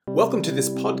Welcome to this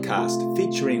podcast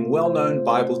featuring well-known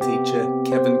Bible teacher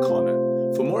Kevin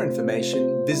Conner. For more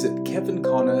information, visit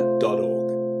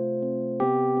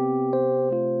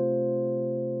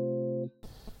kevinconner.org.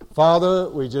 Father,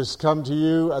 we just come to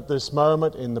you at this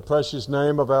moment in the precious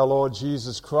name of our Lord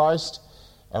Jesus Christ,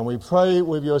 and we pray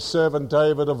with your servant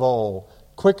David of old,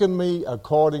 quicken me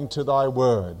according to thy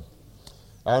word.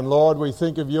 And Lord, we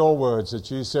think of your words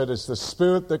that you said it's the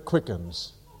Spirit that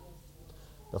quickens.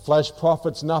 The flesh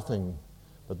profits nothing,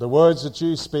 but the words that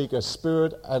you speak are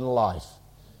spirit and life.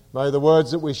 May the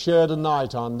words that we share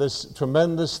tonight on this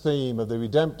tremendous theme of the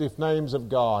redemptive names of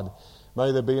God,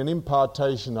 may there be an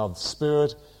impartation of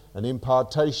spirit, an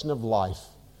impartation of life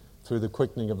through the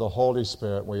quickening of the Holy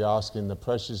Spirit. We ask in the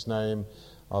precious name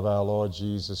of our Lord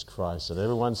Jesus Christ. And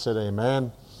everyone said amen.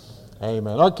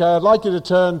 Amen. Okay, I'd like you to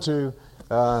turn to,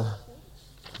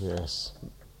 yes.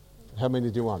 How many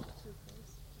do you want?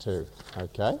 Two.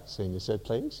 Okay, Senior said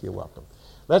please. You're welcome.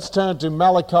 Let's turn to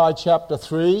Malachi chapter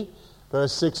 3,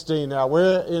 verse 16. Now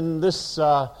we're in this,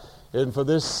 for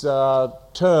this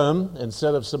term,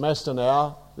 instead of semester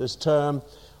now, this term,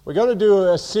 we're going to do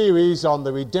a series on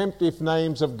the redemptive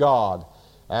names of God.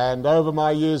 And over my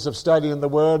years of studying the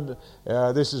Word,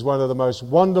 this is one of the most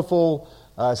wonderful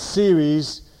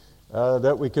series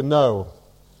that we can know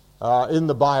in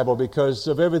the Bible because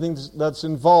of everything that's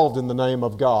involved in the name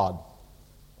of God.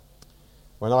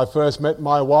 When I first met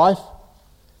my wife,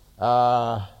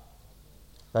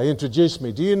 they introduced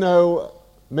me. Do you know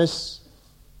Miss...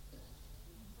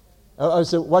 I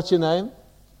said, what's your name?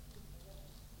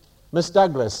 Miss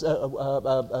Douglas.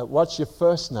 What's your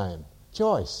first name?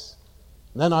 Joyce.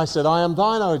 And then I said, I am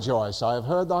thine, O Joyce. I have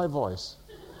heard thy voice.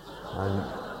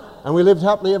 And we lived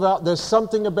happily about... There's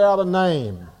something about a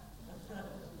name.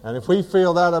 And if we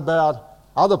feel that about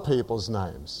other people's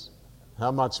names,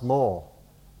 how much more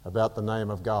about the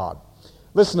name of God.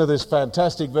 Listen to this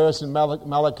fantastic verse in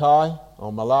Malachi,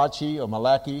 or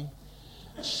Malachi,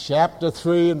 chapter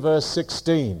 3 and verse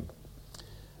 16.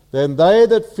 Then they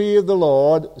that feared the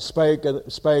Lord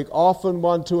spake often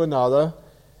one to another,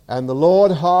 and the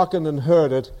Lord hearkened and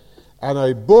heard it, and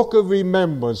a book of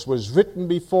remembrance was written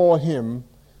before him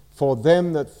for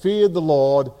them that feared the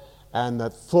Lord and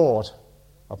that thought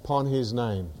upon his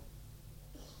name.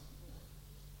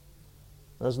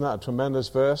 Isn't that a tremendous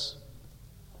verse?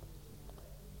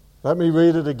 Let me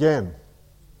read it again.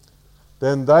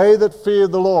 Then they that fear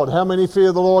the Lord. How many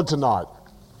fear the Lord tonight?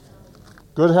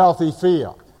 Good, healthy fear.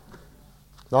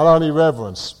 Not only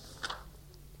reverence,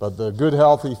 but the good,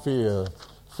 healthy fear,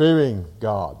 fearing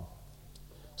God.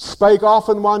 Spake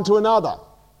often one to another.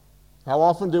 How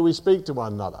often do we speak to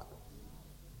one another?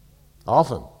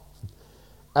 Often.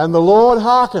 And the Lord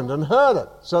hearkened and heard it.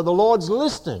 So the Lord's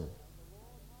listening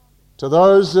to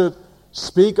those that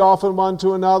speak often one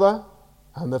to another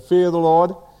and that fear the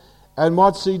Lord. And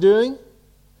what's he doing?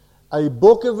 A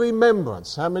book of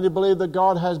remembrance. How many believe that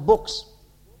God has books?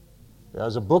 He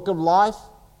has a book of life.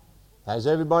 Has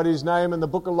everybody's name in the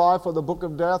book of life or the book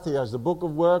of death? He has the book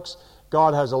of works.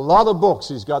 God has a lot of books.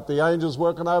 He's got the angels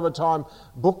working overtime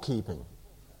bookkeeping.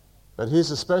 But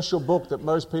here's a special book that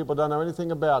most people don't know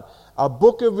anything about. A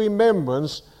book of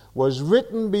remembrance was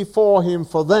written before him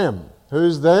for them.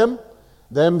 Who's them?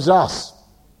 Them's us.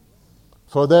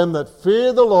 For them that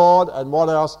fear the Lord, and what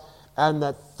else? And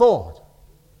that thought,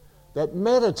 that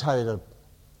meditated,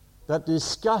 that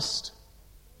discussed,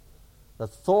 that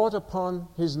thought upon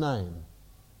his name.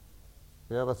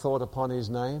 You ever thought upon his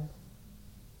name?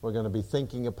 We're going to be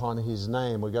thinking upon his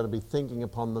name. We're going to be thinking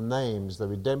upon the names, the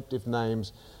redemptive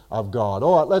names of God.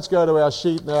 All right, let's go to our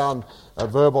sheet now and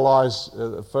verbalize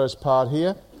the first part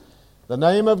here. The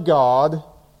name of God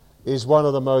is one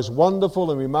of the most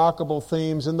wonderful and remarkable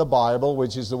themes in the Bible,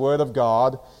 which is the Word of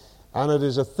God. And it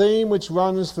is a theme which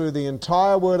runs through the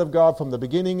entire Word of God from the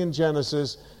beginning in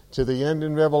Genesis to the end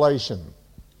in Revelation.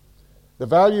 The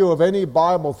value of any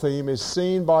Bible theme is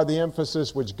seen by the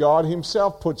emphasis which God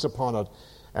himself puts upon it.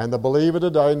 And the believer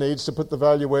today needs to put the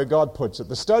value where God puts it.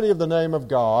 The study of the name of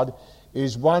God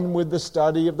is one with the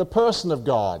study of the person of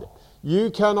God.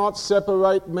 You cannot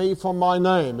separate me from my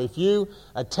name. If you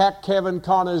attack Kevin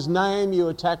Conner's name, you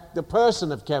attack the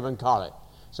person of Kevin Conner.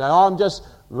 So I'm just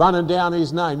running down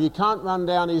his name. You can't run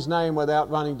down his name without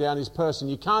running down his person.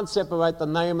 You can't separate the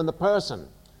name and the person.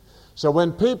 So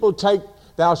when people take,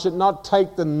 thou shalt not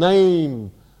take the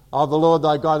name of the Lord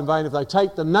thy God in vain. If they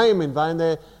take the name in vain,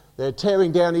 they're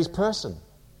tearing down his person.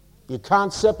 You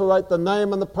can't separate the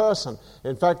name and the person.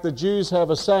 In fact, the Jews have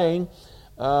a saying,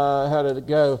 how did it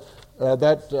go? I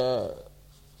thought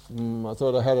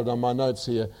I had it on my notes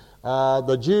here.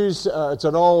 The Jews, it's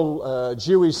an old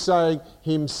Jewish saying,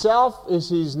 himself is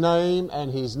his name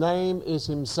and his name is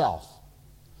himself.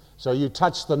 So you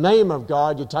touch the name of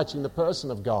God, you're touching the person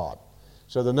of God.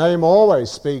 So the name always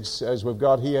speaks, as we've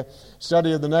got here.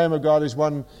 Study of the name of God is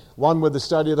one with the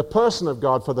study of the person of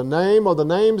God. For the name or the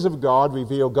names of God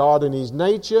reveal God in his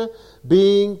nature,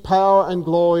 being, power and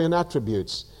glory and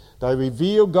attributes. They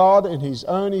reveal God in his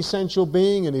own essential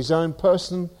being, in his own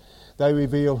person. They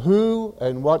reveal who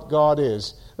and what God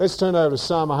is. Let's turn over to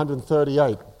Psalm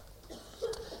 138.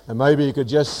 And maybe you could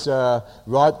just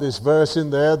write this verse in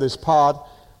there, this part,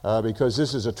 because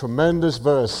this is a tremendous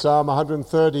verse. Psalm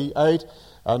 138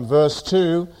 and verse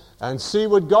 2. And see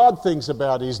what God thinks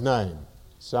about his name.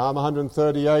 Psalm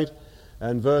 138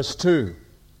 and verse 2.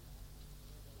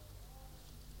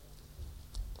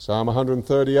 Psalm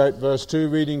 138 verse 2,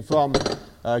 reading from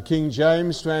King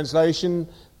James translation.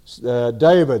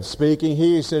 David speaking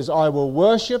here, he says, I will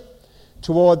worship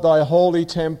toward thy holy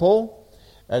temple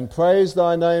and praise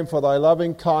thy name for thy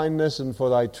loving kindness and for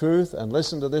thy truth. And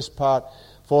listen to this part,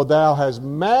 for thou hast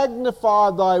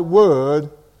magnified thy word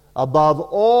above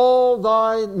all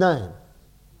thy name.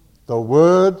 The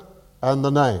word and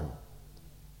the name.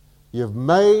 You've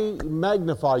made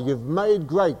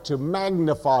great, to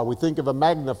magnify. We think of a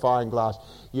magnifying glass.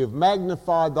 You've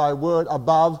magnified thy word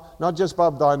above, not just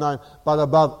above thy name, but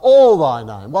above all thy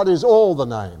name. What is all the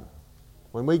name?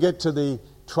 When we get to the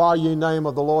triune name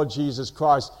of the Lord Jesus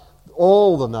Christ,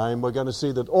 all the name, we're going to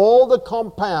see that all the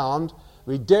compound,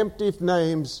 redemptive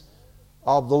names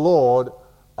of the Lord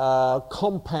are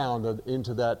compounded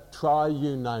into that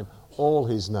triune name, all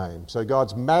his name. So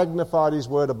God's magnified his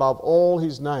word above all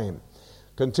his name.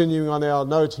 Continuing on our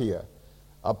note here,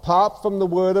 apart from the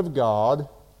word of God,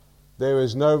 there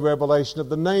is no revelation of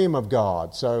the name of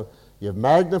God. So you've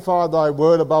magnified thy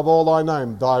word above all thy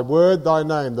name. Thy word, thy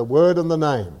name, the word and the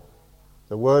name.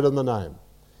 The word and the name.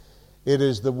 It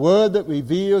is the word that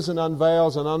reveals and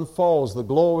unveils and unfolds the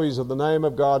glories of the name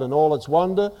of God in all its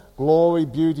wonder, glory,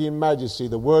 beauty, and majesty.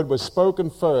 The word was spoken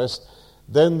first,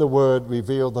 then the word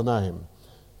revealed the name.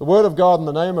 The word of God and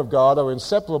the name of God are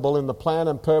inseparable in the plan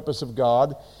and purpose of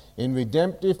God, in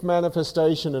redemptive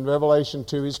manifestation and revelation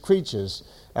to his creatures.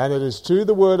 And it is to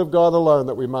the word of God alone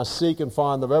that we must seek and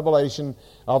find the revelation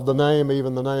of the name,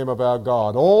 even the name of our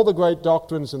God. All the great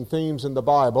doctrines and themes in the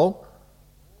Bible,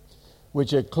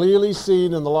 which are clearly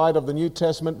seen in the light of the New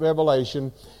Testament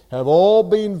revelation, have all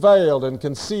been veiled and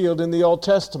concealed in the Old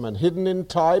Testament, hidden in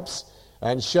types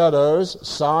and shadows,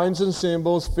 signs and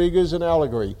symbols, figures and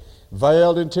allegory,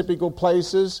 veiled in typical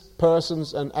places,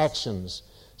 persons and actions.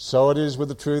 So it is with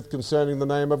the truth concerning the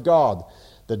name of God.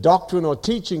 The doctrine or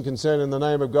teaching concerning the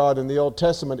name of God in the Old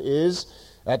Testament is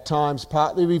at times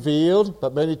partly revealed,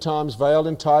 but many times veiled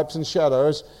in types and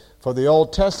shadows, for the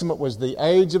Old Testament was the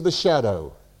age of the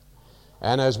shadow.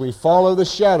 And as we follow the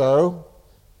shadow,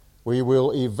 we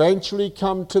will eventually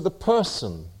come to the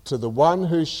person, to the one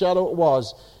whose shadow it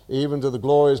was, even to the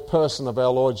glorious person of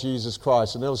our Lord Jesus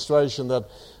Christ. An illustration that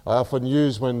I often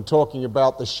use when talking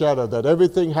about the shadow, that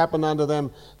everything happened under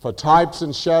them for types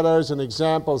and shadows and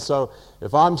examples. So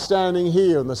if I'm standing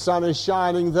here and the sun is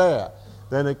shining there,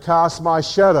 then it casts my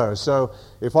shadow. So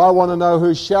if I want to know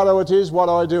whose shadow it is,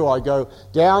 what do? I go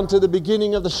down to the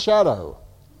beginning of the shadow.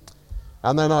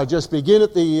 And then I just begin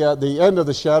at the end of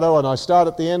the shadow, and I start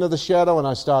at the end of the shadow, and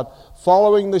I start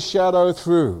following the shadow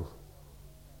through.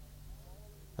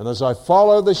 And as I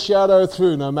follow the shadow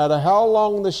through, no matter how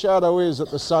long the shadow is that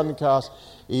the sun casts,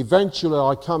 eventually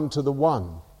I come to the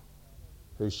one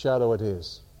whose shadow it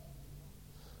is.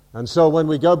 And so when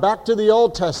we go back to the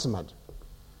Old Testament,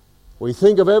 we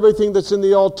think of everything that's in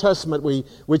the Old Testament,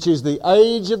 which is the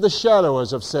age of the shadow,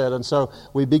 as I've said. And so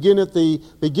we begin at the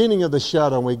beginning of the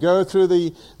shadow, and we go through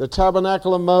the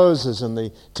tabernacle of Moses and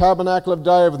the tabernacle of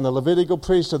David and the Levitical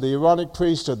priesthood, the Aaronic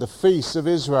priesthood, the feasts of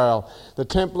Israel, the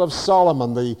temple of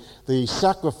Solomon, the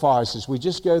sacrifices. We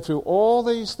just go through all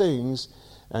these things,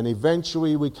 and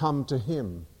eventually we come to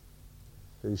him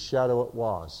whose shadow it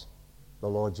was, the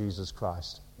Lord Jesus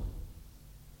Christ.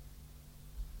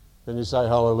 Can you say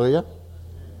hallelujah?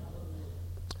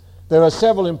 There are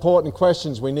several important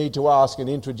questions we need to ask in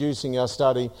introducing our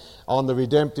study on the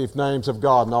redemptive names of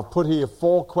God. And I've put here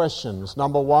 4 questions.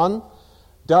 Number 1,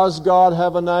 does God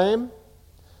have a name?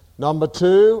 Number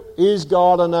 2, is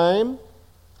God a name?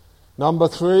 Number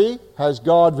 3, has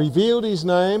God revealed his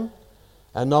name?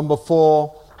 And number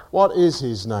 4, what is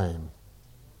his name?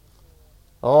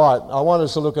 All right, I want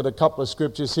us to look at a couple of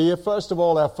scriptures here. First of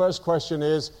all, our first question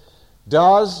is,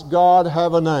 does God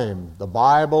have a name? The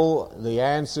Bible, the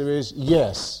answer is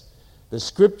yes. The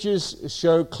scriptures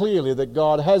show clearly that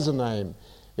God has a name.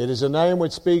 It is a name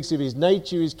which speaks of his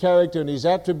nature, his character, and his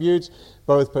attributes,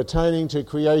 both pertaining to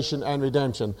creation and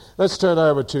redemption. Let's turn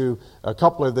over to a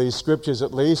couple of these scriptures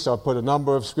at least. I've put a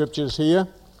number of scriptures here.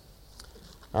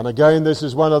 And again, this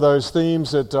is one of those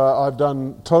themes that I've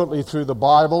done totally through the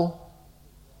Bible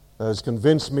that has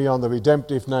convinced me on the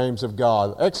redemptive names of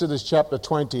God. Exodus chapter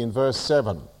 20 and verse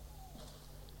 7.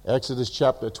 Exodus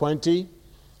chapter 20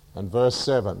 and verse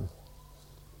 7.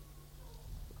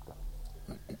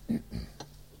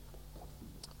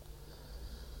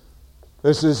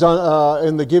 This is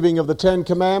in the giving of the Ten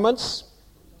Commandments,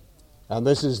 and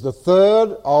this is the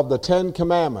third of the Ten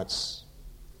Commandments.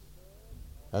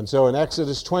 And so in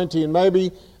Exodus 20, and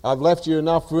maybe I've left you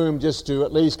enough room just to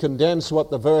at least condense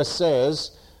what the verse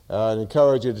says, and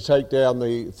encourage you to take down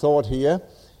the thought here.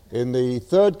 In the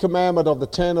third commandment of the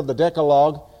 10 of the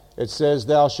Decalogue, it says,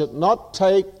 "Thou shalt not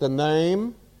take the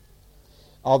name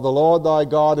of the Lord thy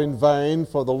God in vain,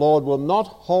 for the Lord will not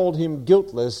hold him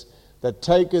guiltless that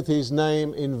taketh his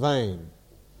name in vain."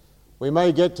 We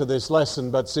may get to this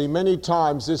lesson, but see, many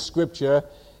times this scripture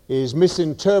is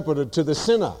misinterpreted to the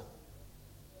sinner.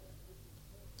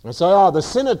 And say, the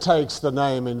sinner takes the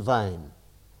name in vain.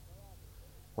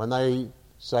 When they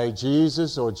say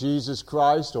Jesus or Jesus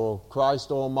Christ or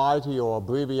Christ Almighty or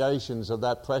abbreviations of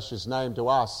that precious name to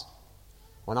us,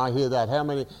 when I hear that,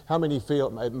 how many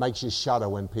feel it makes you shudder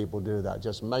when people do that? It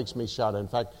just makes me shudder. In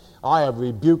fact, I have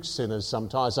rebuked sinners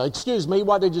sometimes. I say, "Excuse me,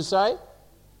 what did you say?"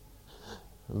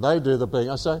 And they do the thing.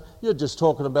 I say, "You're just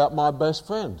talking about my best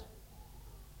friend."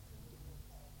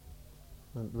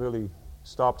 It really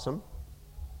stops them.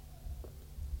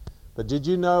 But did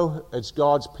you know it's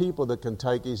God's people that can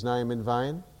take his name in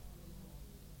vain?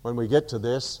 When we get to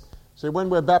this, see, when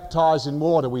we're baptized in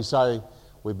water, we say,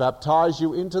 "We baptize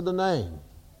you into the name."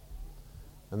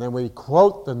 And then we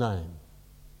quote the name.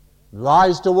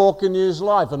 "Rise to walk in his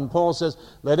life." And Paul says,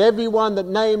 "Let everyone that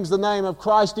names the name of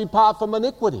Christ depart from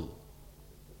iniquity."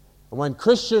 And when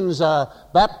Christians are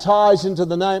baptized into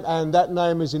the name and that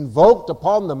name is invoked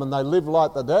upon them and they live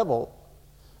like the devil,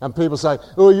 and people say,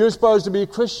 "Oh, you're supposed to be a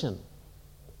Christian,"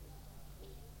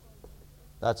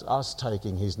 that's us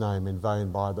taking his name in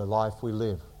vain by the life we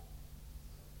live.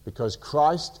 Because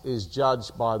Christ is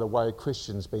judged by the way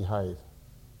Christians behave.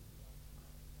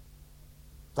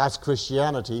 That's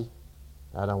Christianity.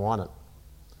 I don't want it.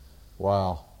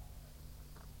 Wow.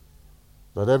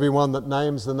 "Let everyone that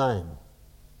names the name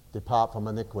depart from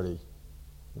iniquity."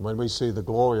 And when we see the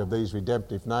glory of these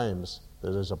redemptive names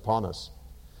that is upon us.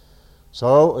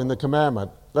 So, in the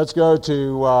commandment, let's go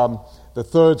to the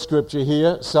third scripture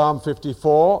here, Psalm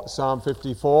 54. Psalm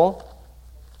 54.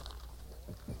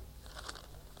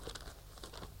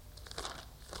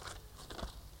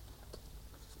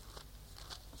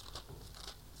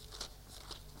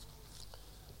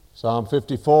 Psalm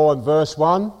 54 and verse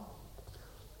 1.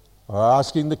 We're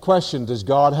asking the question, does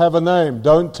God have a name?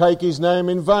 Don't take his name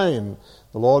in vain.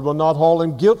 The Lord will not hold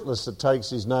him guiltless that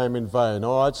takes his name in vain.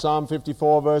 All right, Psalm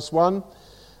 54 verse 1.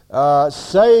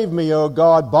 "Save me, O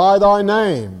God, by thy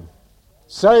name.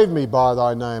 Save me by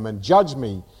thy name, and judge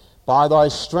me by thy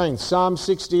strength." Psalm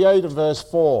 68 and verse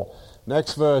 4.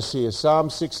 Next verse here,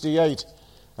 Psalm 68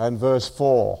 and verse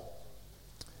 4.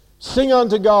 "Sing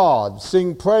unto God,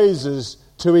 sing praises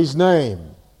to his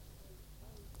name."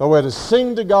 But we're to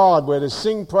sing to God, we're to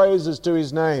sing praises to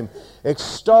his name.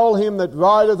 "Extol him that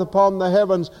rideth upon the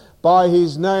heavens by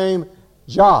his name,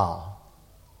 Jah,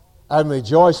 and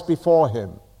rejoice before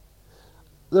him."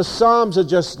 The Psalms are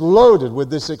just loaded with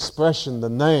this expression, the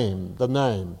name, the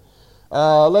name.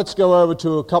 Let's go over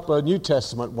to a couple of New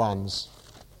Testament ones.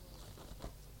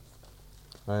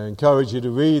 I encourage you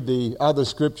to read the other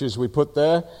scriptures we put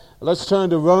there. Let's turn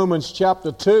to Romans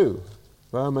chapter 2.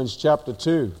 Romans chapter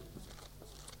 2.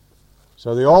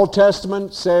 So the Old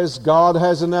Testament says God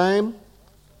has a name.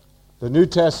 The New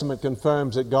Testament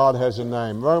confirms that God has a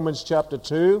name. Romans chapter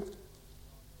 2.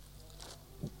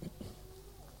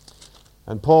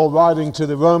 And Paul, writing to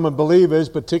the Roman believers,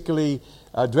 particularly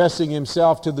addressing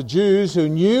himself to the Jews who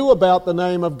knew about the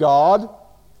name of God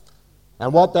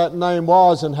and what that name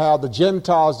was and how the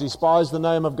Gentiles despised the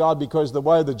name of God because of the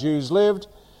way the Jews lived.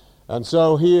 And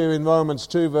so here in Romans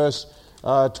 2 verse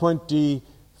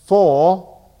 24,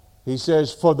 he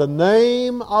says, "For the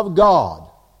name of God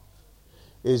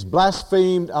is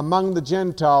blasphemed among the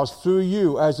Gentiles through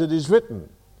you, as it is written."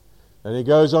 And he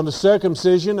goes on to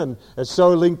circumcision, and it's so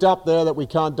linked up there that we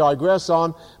can't digress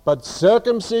on. But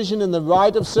circumcision, in the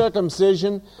rite of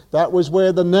circumcision, that was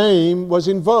where the name was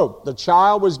invoked. The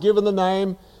child was given the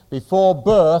name before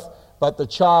birth, but the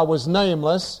child was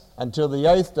nameless until the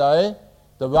 8th day,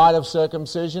 the rite of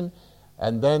circumcision,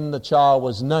 and then the child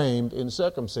was named in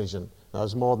circumcision.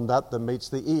 There's more than that meets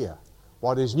the ear.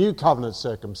 What is new covenant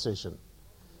circumcision?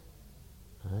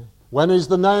 Okay. When is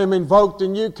the name invoked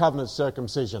in new covenant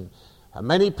circumcision?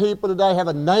 Many people today have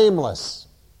a nameless.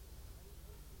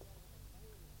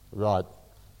 Right,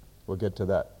 we'll get to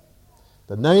that.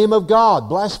 The name of God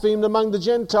blasphemed among the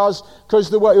Gentiles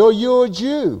because you're a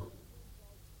Jew.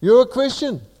 You're a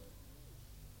Christian.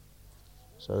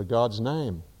 So God's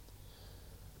name.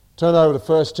 Turn over to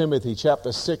 1 Timothy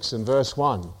chapter 6 and verse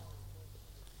 1.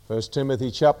 1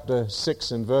 Timothy chapter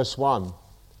 6 and verse 1.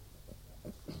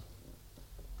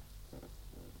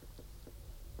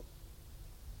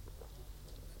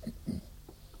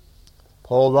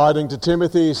 Paul writing to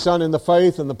Timothy, his son in the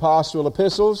faith, in the pastoral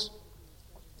epistles,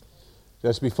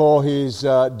 just before his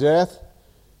death,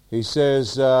 he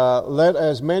says, let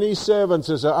as many servants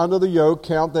as are under the yoke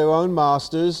count their own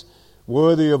masters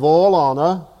worthy of all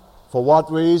honor. For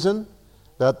what reason?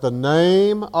 That the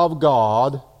name of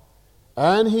God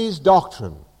and his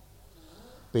doctrine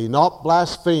be not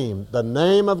blasphemed. The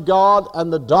name of God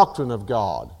and the doctrine of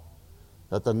God.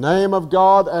 That the name of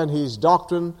God and his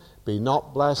doctrine be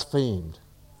not blasphemed.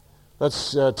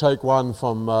 Let's take one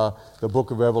from the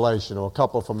book of Revelation, or a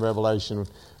couple from Revelation.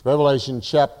 Revelation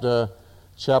chapter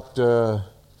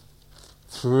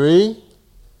 3.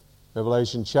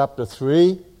 Revelation chapter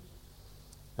 3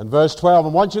 and verse 12. I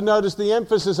want you to notice the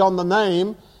emphasis on the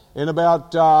name in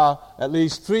about at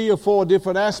least 3 or 4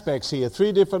 different aspects here.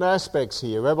 3 different aspects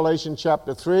here. Revelation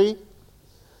chapter 3.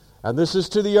 And this is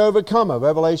to the overcomer.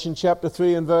 Revelation chapter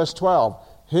 3 and verse 12.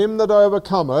 Him that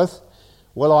overcometh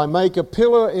will I make a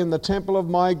pillar in the temple of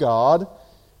my God,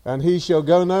 and he shall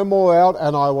go no more out,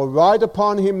 and I will write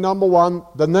upon him, number 1,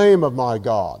 the name of my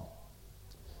God.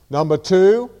 Number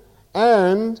 2,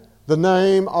 and the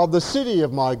name of the city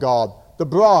of my God, the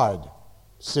bride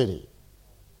city.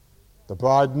 The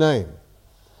bride name,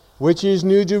 which is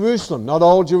New Jerusalem, not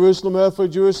old Jerusalem, earthly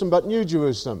Jerusalem, but New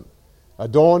Jerusalem,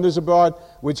 adorned as a bride,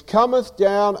 which cometh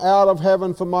down out of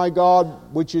heaven from my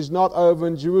God, which is not over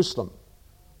in Jerusalem,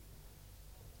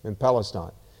 in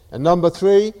Palestine. And number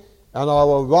 3, and I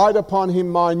will write upon him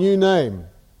my new name.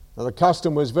 Now the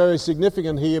custom was very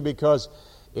significant here because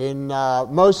in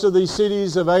most of these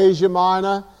cities of Asia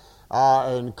Minor,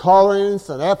 in Corinth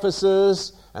and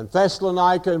Ephesus and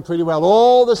Thessalonica and pretty well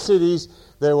all the cities,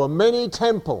 there were many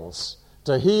temples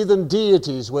to heathen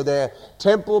deities with their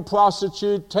temple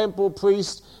prostitute, temple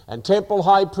priest, and temple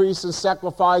high priests and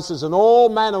sacrifices and all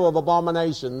manner of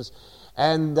abominations.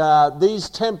 And these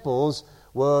temples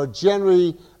were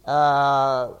generally they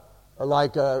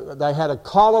had a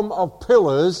column of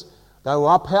pillars. They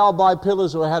were upheld by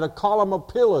pillars, or had a column of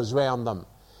pillars round them.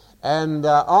 And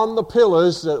on the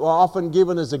pillars that were often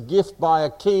given as a gift by a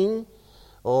king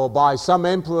or by some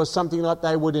emperor or something like that,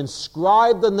 they would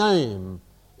inscribe the name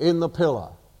in the pillar.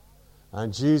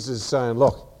 And Jesus is saying,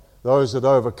 look, those that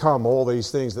overcome all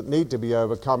these things that need to be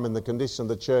overcome in the condition of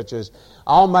the church is,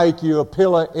 I'll make you a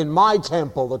pillar in my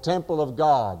temple, the temple of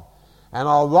God. And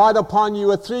I'll write upon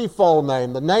you a threefold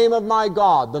name, the name of my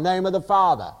God, the name of the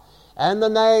Father, and the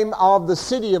name of the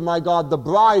city of my God, the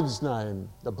bride's name,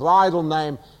 the bridal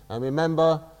name. And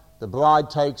remember, the bride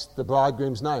takes the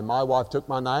bridegroom's name. My wife took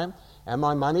my name and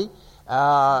my money.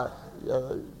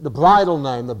 The bridal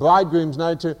name, the bridegroom's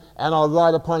name too, and I'll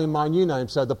write upon him my new name.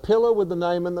 So the pillar with the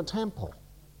name in the temple.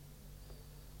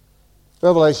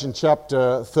 Revelation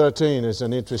chapter 13 is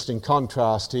an interesting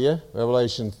contrast here.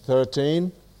 Revelation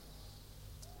 13.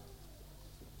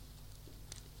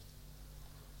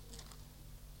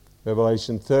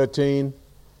 Revelation 13.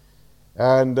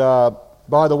 And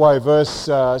by the way, verse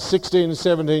 16 and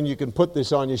 17, you can put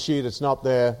this on your sheet. It's not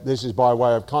there. This is by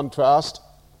way of contrast.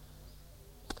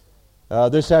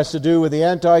 This has to do with the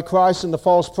Antichrist and the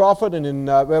false prophet. And in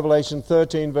Revelation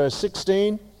 13, verse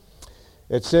 16,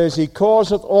 it says, He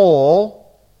causeth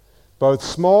all, both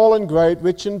small and great,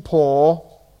 rich and poor,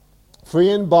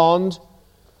 free and bond,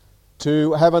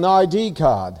 to have an ID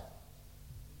card.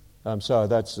 I'm sorry,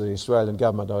 that's the Australian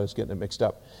government. I was getting it mixed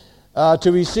up.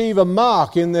 To receive a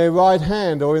mark in their right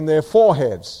hand or in their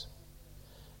foreheads,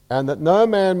 and that no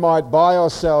man might buy or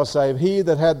sell save he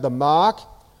that had the mark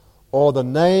or the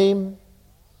name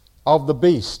of the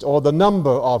beast or the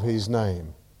number of his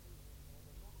name.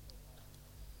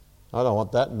 I don't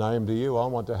want that name, do you? I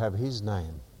want to have his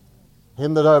name.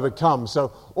 Him that overcomes.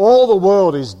 So all the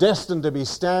world is destined to be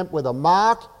stamped with a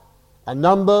mark, a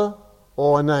number,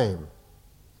 or a name.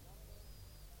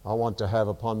 I want to have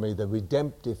upon me the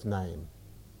redemptive name.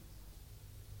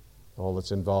 All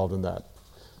that's involved in that.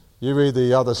 You read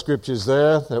the other scriptures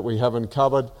there that we haven't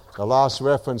covered. The last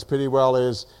reference pretty well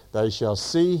is, they shall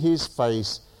see his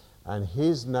face and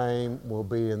his name will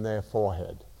be in their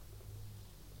forehead.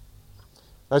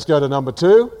 Let's go to number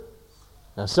 2.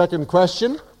 Our second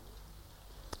question.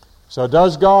 So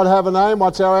does God have a name?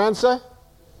 What's our answer?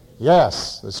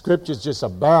 Yes. The scriptures just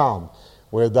abound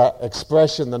with that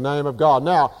expression, the name of God.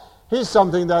 Now, here's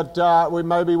something that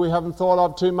we haven't thought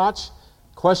of too much.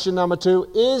 Question number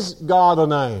 2, is God a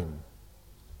name?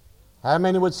 How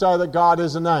many would say that God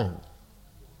is a name?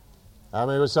 How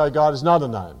many would say God is not a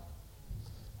name?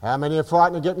 How many are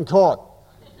frightened of getting caught?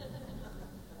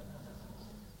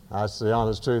 That's the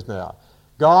honest truth now.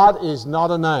 God is not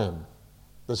a name.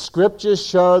 The scriptures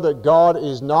show that God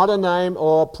is not a name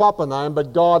or a proper name,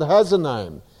 but God has a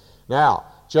name. Now,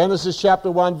 Genesis chapter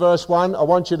 1, verse 1, I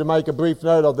want you to make a brief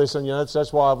note of this in your notes.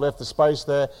 That's why I've left the space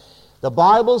there. The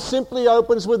Bible simply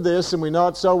opens with this, and we know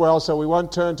it so well, so we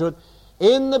won't turn to it.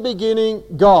 In the beginning,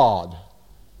 God.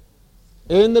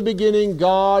 In the beginning,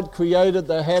 God created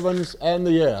the heavens and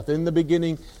the earth. In the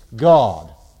beginning,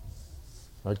 God.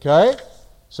 Okay?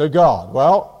 So God.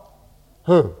 Well,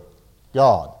 who?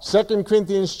 God. 2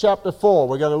 Corinthians chapter 4.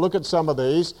 We're going to look at some of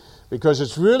these because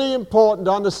it's really important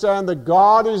to understand that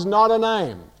God is not a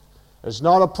name. It's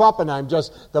not a proper name.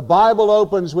 Just the Bible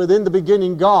opens with in the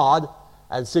beginning God,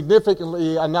 and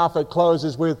significantly enough it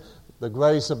closes with the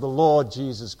grace of the Lord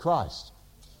Jesus Christ.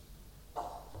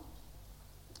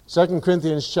 2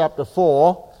 Corinthians chapter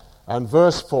 4 and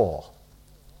verse 4.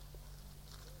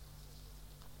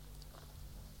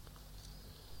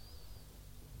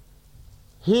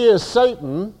 Here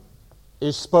Satan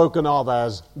is spoken of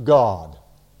as God.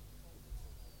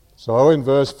 So in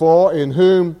verse 4, in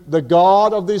whom the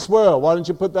God of this world. Why don't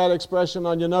you put that expression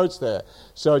on your notes there?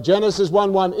 So Genesis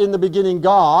 1:1, in the beginning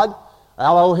God,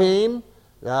 Elohim,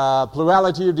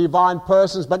 plurality of divine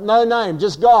persons, but no name,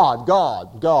 just God,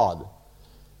 God, God.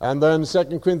 And then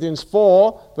 2 Corinthians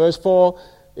 4, verse 4,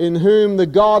 in whom the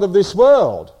God of this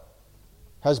world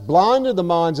has blinded the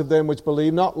minds of them which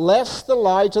believe not, lest the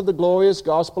light of the glorious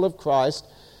gospel of Christ,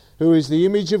 who is the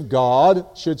image of God,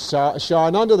 should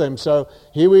shine unto them. So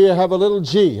here we have a little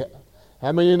g.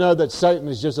 How many of you know that Satan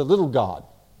is just a little god?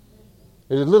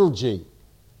 He's a little g.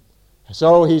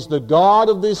 So he's the God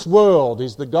of this world.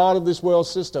 He's the God of this world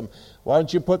system. Why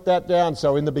don't you put that down?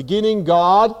 So in the beginning,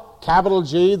 God, capital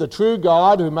G, the true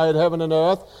God who made heaven and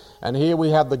earth. And here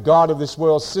we have the God of this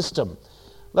world system.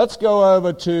 Let's go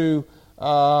over to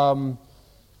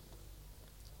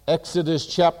Exodus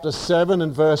chapter 7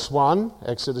 and verse 1.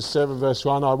 Exodus 7 verse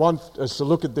 1. I want us to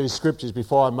look at these scriptures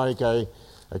before I make a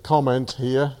comment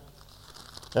here.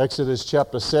 Exodus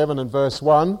chapter 7 and verse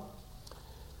 1.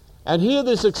 And here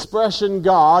this expression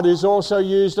God is also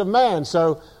used of man.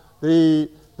 So the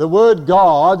word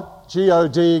God,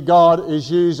 G-O-D, God,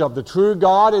 is used of the true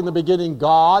God. In the beginning,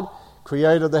 God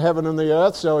created the heaven and the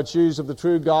earth, so it's used of the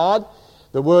true God.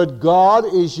 The word God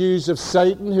is used of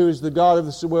Satan, who is the God of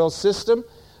this world system.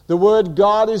 The word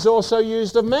God is also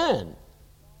used of man.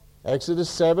 Exodus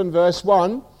 7, verse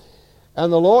 1.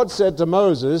 And the Lord said to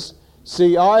Moses,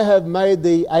 see, I have made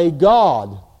thee a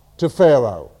God to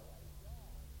Pharaoh,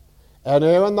 and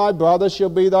Aaron thy brother shall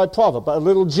be thy prophet. But a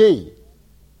little g.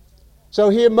 So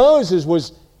here Moses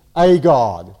was a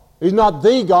God. He's not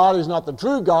the God, he's not the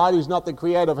true God, he's not the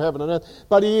creator of heaven and earth,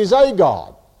 but he is a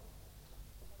God.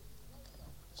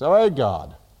 So a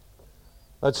God.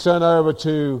 Let's turn over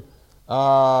to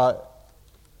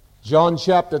John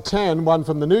chapter 10, one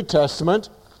from the New Testament,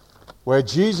 where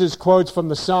Jesus quotes from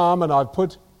the Psalm, and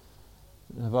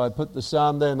have I put the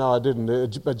Psalm there? No, I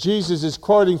didn't. But Jesus is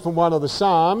quoting from one of the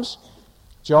Psalms,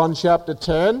 John chapter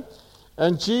 10,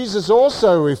 and Jesus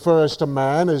also refers to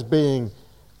man as being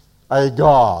a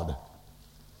God.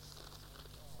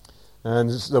 And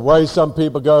the way some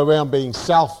people go around being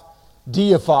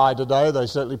self-deified today, they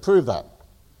certainly prove that.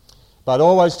 But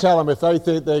always tell them, if they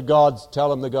think they're gods, tell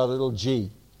them they got a little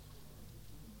g.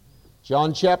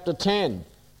 John chapter 10.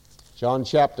 John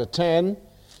chapter 10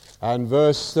 and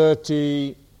verse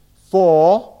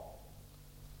 34.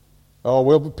 Oh,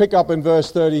 we'll pick up in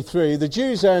verse 33. The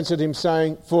Jews answered him,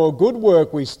 saying, for a good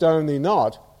work we stone thee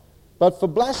not, but for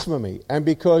blasphemy, and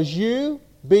because you,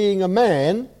 being a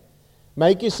man,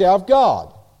 make yourself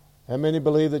God. How many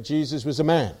believe that Jesus was a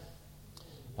man?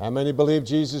 How many believe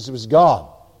Jesus was God?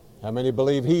 How many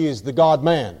believe he is the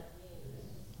God-man?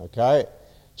 Okay.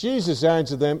 Jesus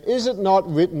answered them, is it not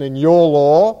written in your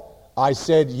law, I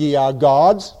said ye are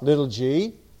gods, little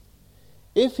g?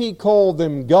 If he called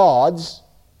them gods,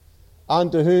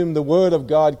 unto whom the word of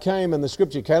God came, and the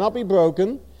scripture cannot be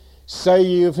broken, say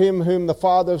ye of him whom the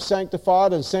Father hath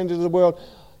sanctified and sent into the world,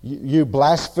 you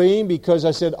blaspheme because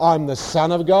I said I'm the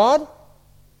Son of God?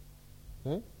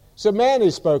 Okay. So man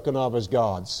is spoken of as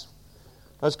gods.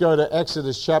 Let's go to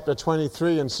Exodus chapter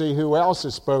 23 and see who else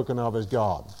is spoken of as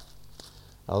God.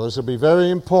 Now, this will be very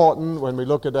important when we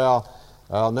look at our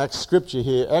next scripture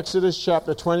here. Exodus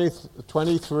chapter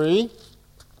 23.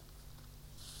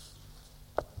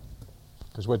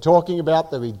 Because we're talking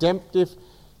about the redemptive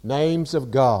names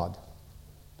of God.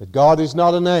 But God is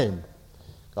not a name.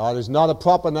 God is not a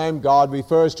proper name. God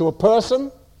refers to a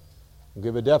person. I'll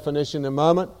give a definition in a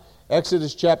moment.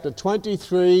 Exodus chapter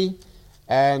 23,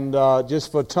 and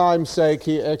just for time's sake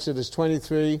here, Exodus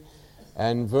 23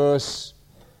 and verse...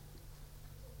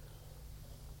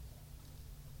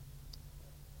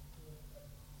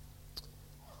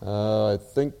 I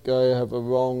think I have a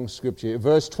wrong scripture.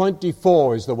 Verse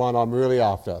 24 is the one I'm really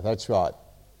after. That's right.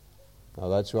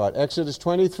 No, that's right. Exodus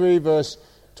 23, verse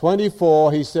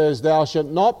 24, he says, "Thou shalt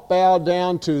not bow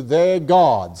down to their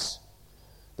gods,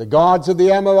 the gods of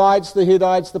the Amorites, the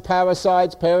Hittites, the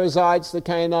Perizzites, the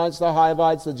Canaanites, the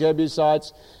Hivites, the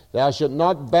Jebusites. Thou shalt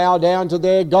not bow down to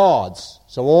their gods."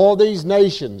 So all these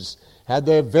nations had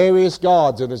their various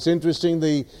gods, and it's interesting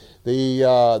the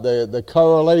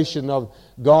correlation of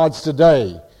gods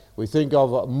today. We think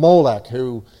of Molech,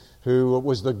 who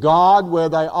was the god where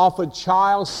they offered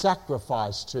child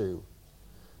sacrifice to.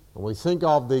 And we think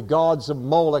of the gods of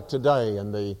Molech today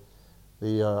and the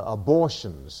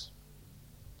abortions,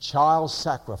 child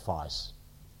sacrifice.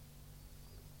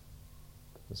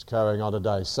 It's carrying on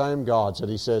today. Same gods. And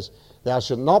he says, "Thou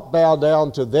shalt not bow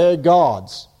down to their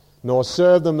gods, nor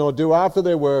serve them, nor do after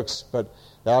their works, but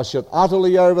thou shalt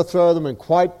utterly overthrow them and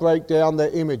quite break down their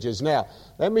images." Now,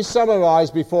 let me summarize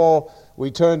before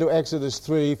we turn to Exodus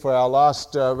 3 for our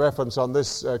last reference on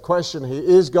this question here.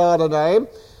 Is God a name?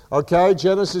 Okay,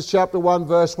 Genesis chapter 1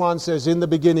 verse 1 says, "In the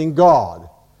beginning God."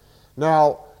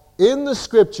 Now, in the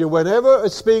scripture, whenever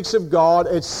it speaks of God,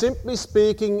 it's simply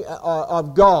speaking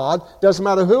of God. Doesn't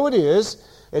matter who it is.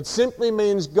 It simply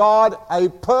means God, a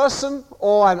person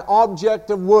or an object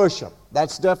of worship.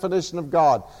 That's the definition of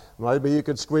God. Maybe you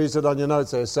could squeeze it on your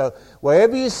notes there. So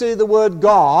wherever you see the word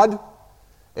God,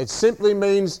 it simply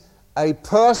means a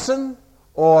person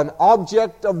or an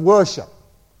object of worship.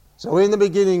 So in the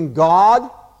beginning, God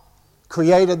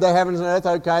created the heavens and earth.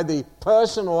 Okay, the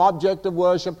person or object of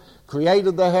worship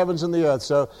created the heavens and the earth.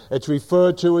 So it's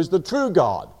referred to as the true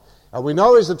God. And we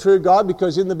know he's the true God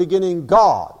because in the beginning,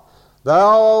 God.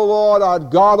 Thou, O Lord, art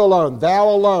God alone. Thou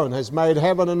alone has made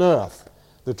heaven and earth,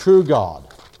 the true God.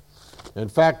 In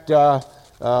fact, let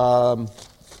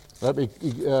me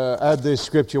add this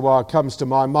scripture while it comes to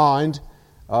my mind.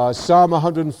 Psalm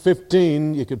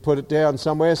 115, you could put it down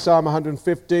somewhere. Psalm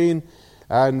 115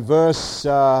 and verse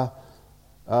 3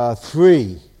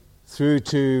 through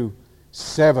to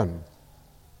 7.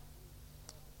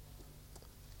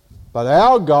 "But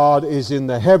our God is in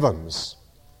the heavens.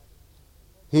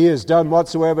 He has done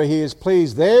whatsoever he is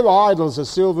pleased. Their idols are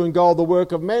silver and gold, the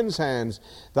work of men's hands.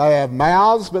 They have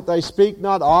mouths, but they speak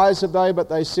not. Eyes have they, but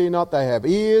they see not. They have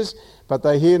ears, but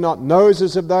they hear not.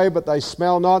 Noses have they, but they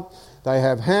smell not. They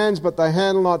have hands, but they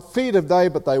handle not. Feet have they,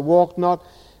 but they walk not.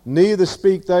 Neither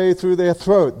speak they through their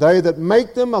throat. They that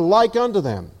make them are like unto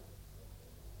them.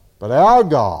 But our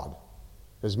God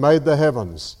has made the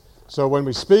heavens." So when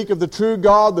we speak of the true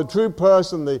God, the true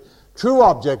person, the true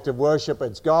object of worship,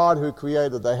 it's God who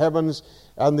created the heavens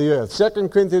and the earth. 2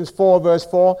 Corinthians 4 verse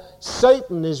 4,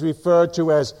 Satan is referred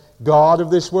to as God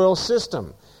of this world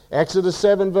system. Exodus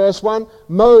 7 verse 1,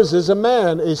 Moses, a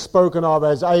man, is spoken of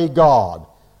as a God.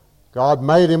 God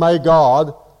made him a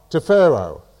God to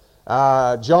Pharaoh.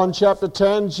 John chapter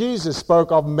 10, Jesus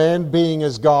spoke of men being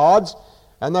as gods,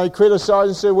 and they criticized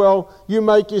and said, "Well, you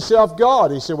make yourself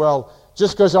God." He said, "Well,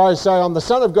 just because I say I'm the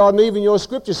Son of God, and even your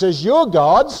scripture says you're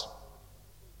gods,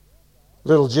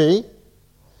 little g."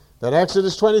 Then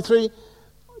Exodus 23,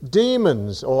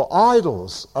 demons or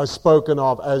idols are spoken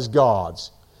of as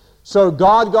gods. So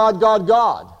God, God, God,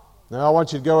 God. Now I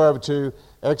want you to go over to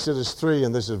Exodus 3,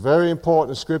 and this is a very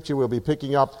important scripture we'll be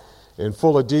picking up in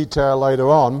fuller detail later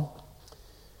on,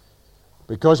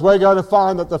 because we're going to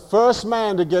find that the first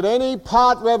man to get any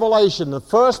part revelation, the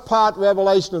first part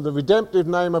revelation of the redemptive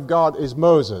name of God is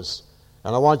Moses.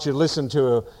 And I want you to listen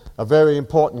to a very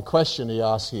important question he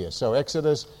asks here. So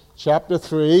Exodus chapter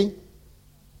 3,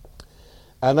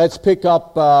 and let's pick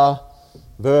up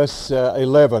verse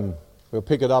 11. We'll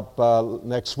pick it up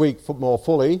next week more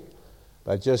fully,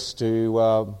 but just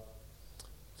to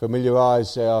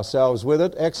familiarize ourselves with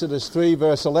it. Exodus 3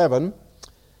 verse 11,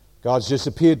 God's just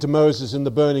appeared to Moses in the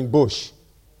burning bush,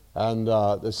 and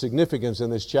the significance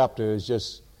in this chapter is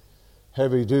just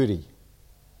heavy duty.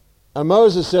 "And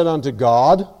Moses said unto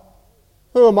God,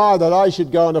 Who am I that I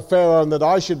should go unto Pharaoh, and that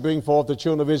I should bring forth the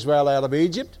children of Israel out of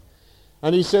Egypt?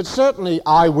 And he said, Certainly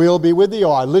I will be with thee,"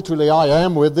 or literally, "I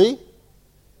am with thee.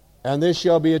 And this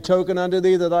shall be a token unto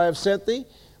thee that I have sent thee.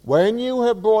 When you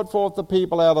have brought forth the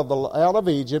people out of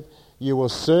Egypt, you will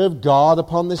serve God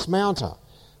upon this mountain.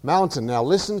 Now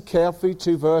listen carefully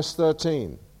to verse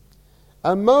 13.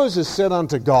 And Moses said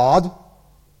unto God,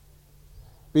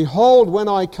 Behold, when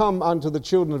I come unto the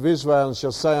children of Israel, and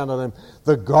shall say unto them,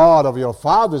 The God of your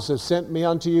fathers has sent me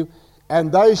unto you,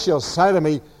 and they shall say to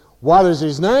me, What is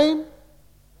his name?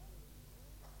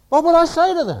 What would I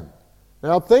say to them?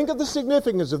 Now think of the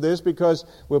significance of this, because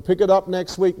we'll pick it up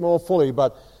next week more fully.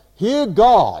 But here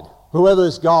God, whoever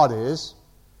this God is,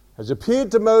 has appeared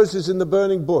to Moses in the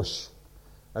burning bush.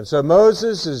 And so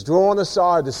Moses is drawn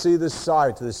aside to see this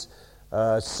sight, this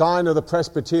sign of the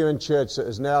Presbyterian Church that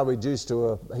is now reduced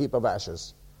to a heap of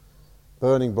ashes.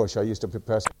 Burning bush. I used to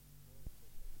prepare.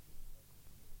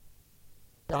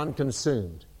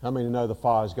 Unconsumed. How many know the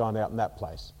fire's gone out in that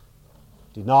place?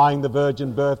 Denying the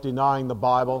virgin birth, denying the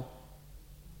Bible.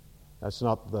 That's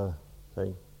not the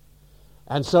thing.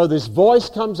 And so this voice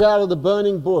comes out of the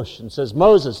burning bush and says,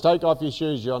 Moses, take off your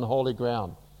shoes, you're on holy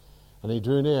ground. And he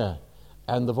drew near.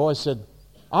 And the voice said,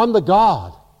 I'm the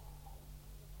God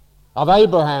of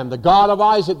Abraham, the God of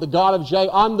Isaac, the God of Jacob.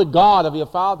 I'm the God of your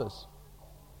fathers.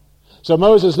 So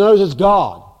Moses knows it's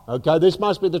God. Okay, this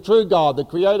must be the true God, the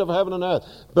creator of heaven and earth,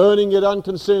 burning yet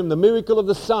unconsumed, the miracle of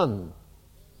the sun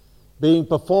being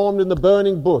performed in the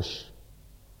burning bush.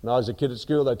 When I was a kid at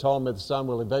school, they told me the sun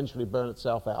will eventually burn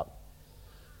itself out.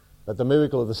 But the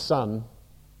miracle of the sun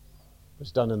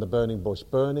was done in the burning bush,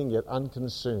 burning yet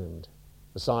unconsumed.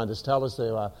 The scientists tell us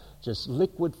there are just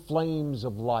liquid flames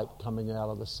of light coming out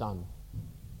of the sun.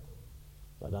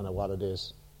 I don't know what it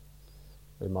is.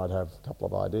 We might have a couple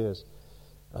of ideas.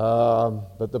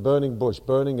 But the burning bush,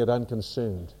 burning yet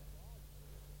unconsumed.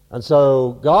 And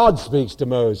so God speaks to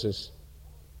Moses,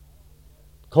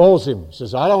 calls him,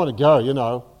 says, I don't want to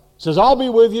go, Says, I'll be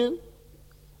with you,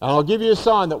 and I'll give you a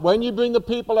sign that when you bring the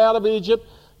people out of Egypt,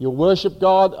 you'll worship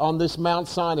God on this Mount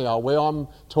Sinai, where I'm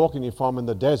talking to you from in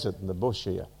the desert, in the bush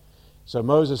here. So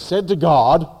Moses said to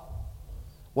God,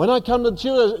 when I come to the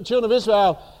children of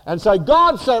Israel and say,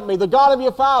 God sent me, the God of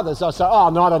your fathers, I say,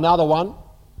 oh, not another one.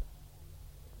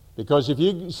 Because if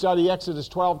you study Exodus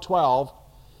 12:12,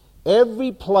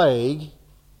 every plague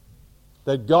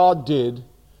that God did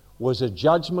was a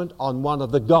judgment on one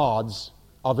of the gods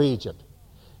of Egypt.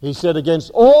 He said,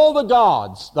 against all the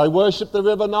gods, they worshipped the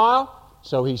river Nile,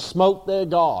 so he smote their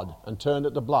god and turned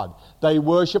it to blood. They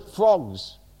worshipped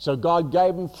frogs, so God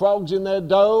gave them frogs in their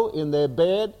dough, in their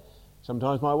bed.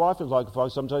 Sometimes my wife is like a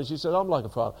frog, sometimes she said I'm like a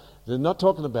frog. They're not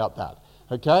talking about that,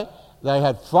 okay? They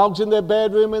had frogs in their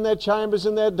bedroom, in their chambers,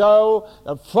 in their dough,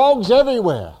 frogs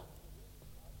everywhere.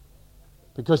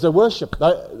 Because they worship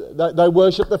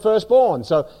the firstborn.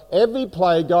 So every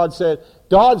plague God said,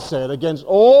 against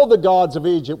all the gods of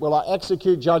Egypt will I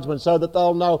execute judgment, so that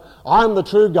they'll know I'm the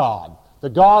true God, the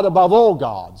God above all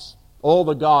gods. All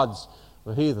the gods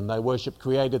were heathen. They worshipped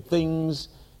created things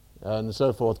and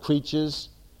so forth, creatures.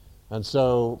 And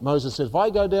so Moses said, if I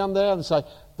go down there and say,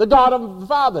 the God of the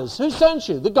fathers, who sent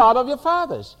you? The God of your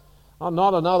fathers. Oh,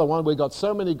 not another one. We've got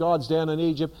so many gods down in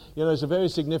Egypt. There's a very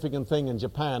significant thing in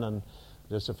Japan, and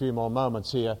just a few more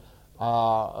moments here. I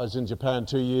was in Japan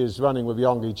 2 years running with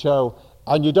Yonggi Cho,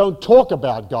 and you don't talk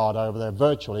about God over there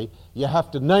virtually. You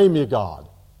have to name your God.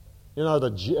 Who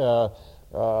knows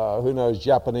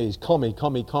Japanese? Kami,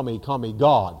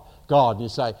 God. And you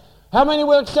say, how many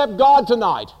will accept God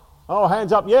tonight? Oh,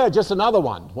 hands up. Yeah, just another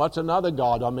one. What's another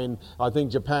God? I think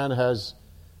Japan has,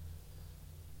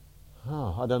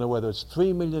 I don't know whether it's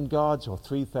 3 million gods or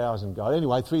 3,000 gods.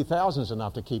 Anyway, 3,000 is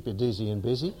enough to keep you dizzy and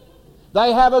busy.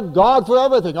 They have a God for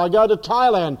everything. I go to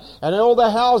Thailand, and in all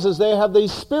their houses, they have these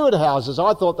spirit houses.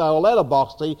 I thought they were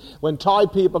letterboxy. When Thai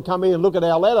people come in and look at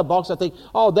our letterbox, I think,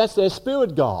 oh, that's their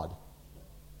spirit God.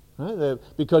 Right?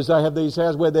 Because they have these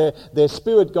houses where their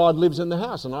spirit God lives in the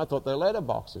house, and I thought they're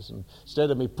letterboxes. And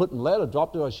instead of me putting letter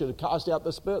dropped it, I should have cast out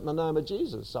the spirit in the name of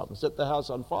Jesus, something, set the house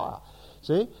on fire.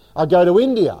 See? I go to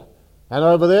India, and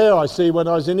over there I see when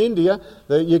I was in India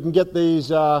that you can get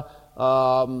these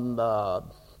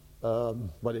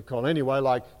what do you call it anyway,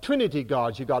 like Trinity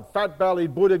gods. You got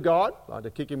fat-bellied Buddha God, like to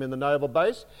kick him in the navel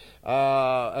base,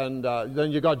 and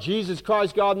then you got Jesus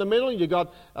Christ God in the middle, and you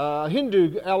got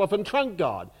Hindu elephant trunk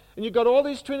God, and you got all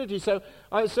these trinities. So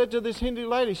I said to this Hindu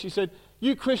lady, she said,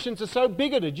 you Christians are so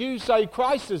bigoted. You say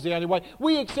Christ is the only way.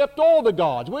 We accept all the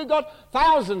gods. We've got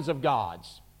thousands of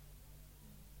gods.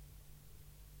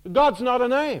 God's not a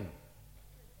name.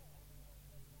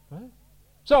 Right?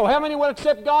 So how many will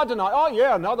accept God tonight? Oh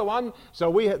yeah, another one.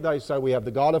 So they say we have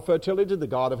the God of fertility, the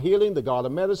God of healing, the God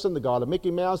of medicine, the God of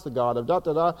Mickey Mouse, the God of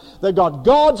da-da-da. They've got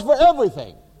gods for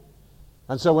everything.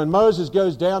 And so when Moses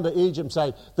goes down to Egypt and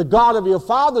say, the God of your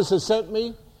fathers has sent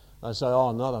me, they say,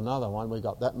 oh, not another one. We've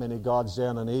got that many gods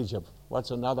down in Egypt.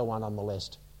 What's another one on the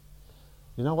list?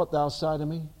 You know what they'll say to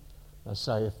me? They'll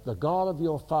say, if the God of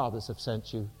your fathers have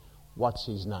sent you, what's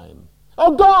his name?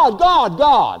 Oh, God, God,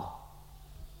 God.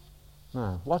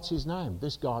 No, what's his name?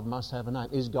 This God must have a name.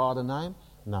 Is God a name?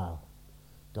 No.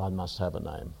 God must have a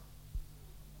name.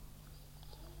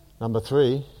 Number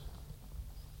 3,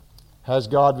 has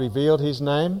God revealed his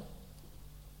name?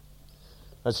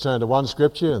 Let's turn to one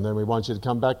scripture and then we want you to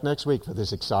come back next week for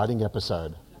this exciting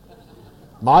episode.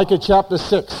 Micah chapter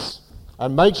 6.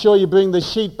 And make sure you bring the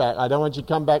sheet back. I don't want you to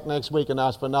come back next week and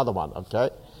ask for another one,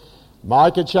 okay?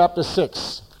 Micah chapter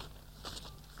 6.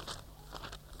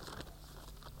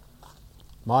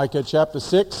 Micah chapter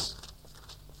 6.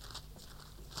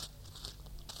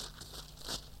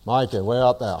 Micah, where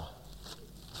art thou?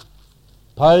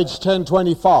 Page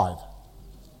 1025.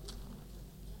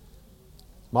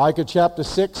 Micah chapter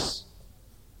 6.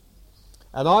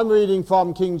 And I'm reading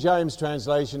from King James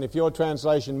translation. If your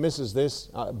translation misses this,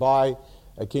 buy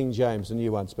a King James, a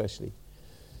new one especially.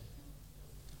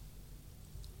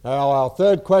 Now our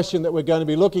third question that we're going to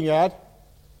be looking at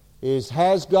is,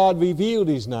 has God revealed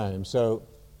his name? So,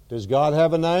 does God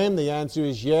have a name? The answer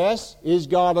is yes. Is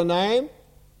God a name?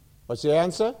 What's the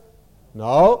answer?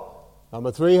 No.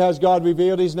 Number 3, has God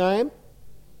revealed his name?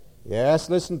 Yes.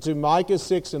 Listen to Micah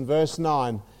 6 and verse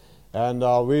 9. And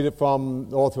I'll read it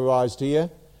from Authorized here.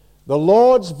 The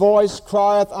Lord's voice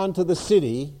crieth unto the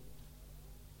city,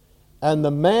 and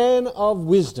the man of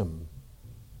wisdom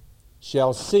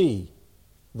shall see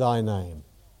thy name.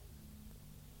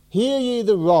 Hear ye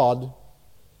the rod,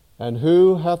 and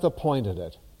who hath appointed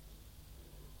it?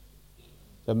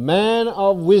 The man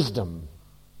of wisdom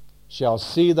shall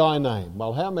see thy name.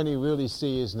 Well, how many really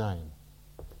see his name?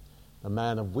 The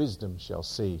man of wisdom shall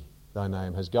see thy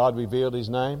name. Has God revealed his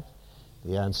name?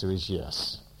 The answer is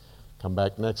yes. Come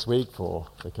back next week for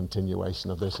the continuation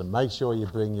of this, and make sure you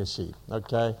bring your sheet.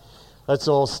 Okay? Let's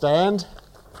all stand.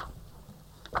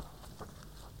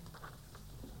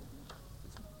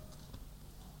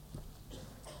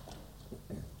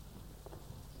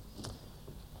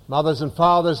 Mothers and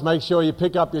fathers, make sure you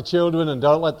pick up your children and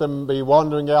don't let them be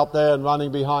wandering out there and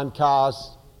running behind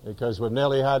cars, because we've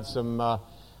nearly had some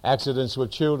accidents with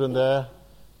children there,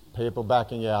 people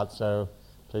backing out, so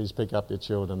please pick up your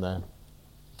children there.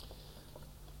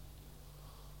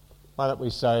 Why don't we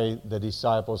say the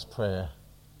disciples' prayer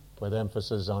with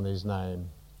emphasis on his name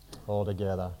all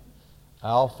together.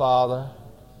 Our Father,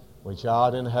 which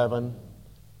art in heaven,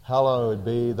 hallowed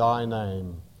be thy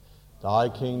name. Thy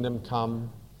kingdom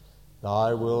come,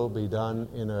 thy will be done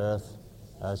in earth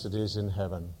as it is in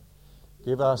heaven.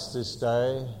 Give us this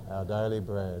day our daily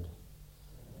bread.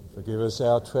 Forgive us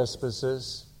our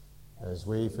trespasses, as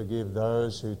we forgive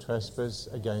those who trespass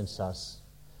against us.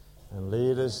 And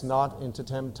lead us not into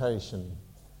temptation,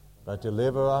 but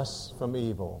deliver us from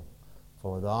evil.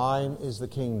 For thine is the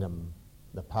kingdom,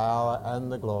 the power,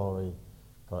 and the glory,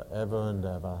 forever and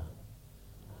ever.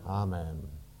 Amen.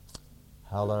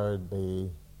 Hallowed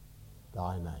be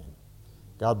thy name.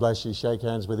 God bless you. Shake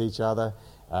hands with each other.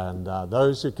 And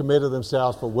those who committed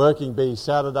themselves for Working Bee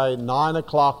Saturday, 9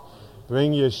 o'clock,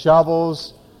 bring your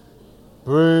shovels,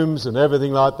 brooms, and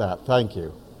everything like that. Thank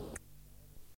you.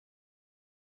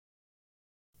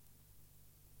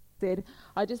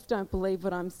 I just don't believe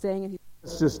what I'm saying.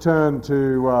 Let's just turn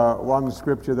to one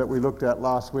scripture that we looked at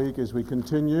last week as we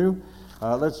continue.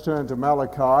 Let's turn to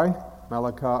Malachi.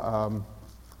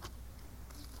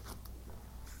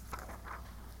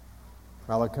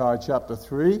 Malachi chapter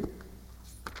 3.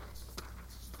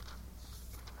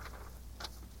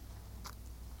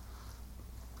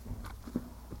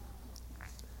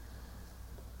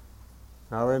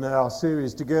 Now, in our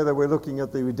series together, we're looking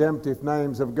at the redemptive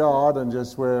names of God, and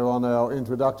just we're on our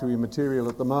introductory material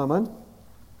at the moment.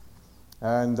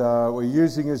 And we're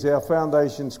using as our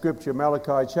foundation scripture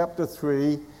Malachi chapter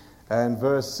 3 and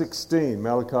verse 16.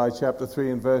 Malachi chapter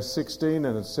 3 and verse 16,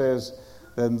 and it says,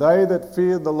 Then they that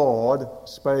feared the Lord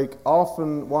spake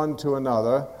often one to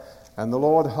another, and the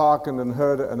Lord hearkened and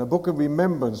heard it, and a book of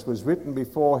remembrance was written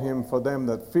before him for them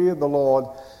that feared the Lord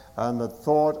and that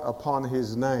thought upon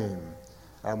his name.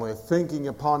 And we're thinking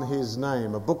upon his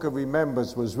name. A book of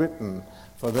remembrance was written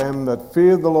for them that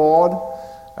feared the Lord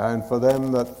and for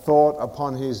them that thought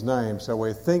upon his name. So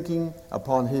we're thinking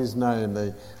upon his name,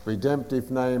 the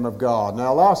redemptive name of God.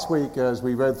 Now, last week, as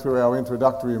we read through our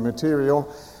introductory material,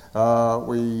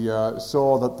 we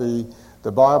saw that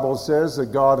the Bible says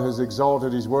that God has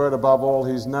exalted his word above all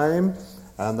his name,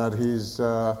 and that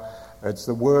It's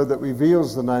the Word that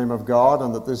reveals the name of God,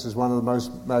 and that this is one of the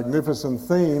most magnificent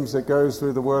themes that goes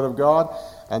through the Word of God.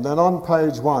 And then on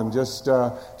page 1, just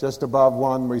above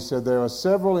 1, we said there are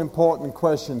several important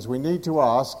questions we need to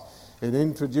ask in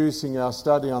introducing our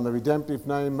study on the redemptive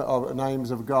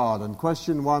names of God. And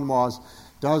question 1 was,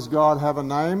 does God have a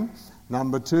name?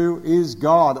 Number 2, is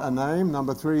God a name?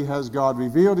 Number 3, has God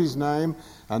revealed his name?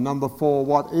 And number 4,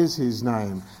 what is his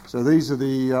name? So these are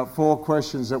the 4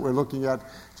 questions that we're looking at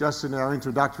just in our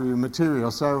introductory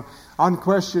material. So on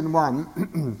question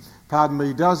 1,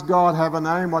 does God have a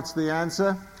name? What's the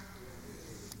answer?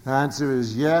 The answer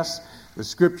is yes. The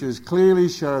scriptures clearly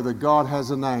show that God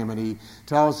has a name, and he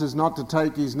tells us not to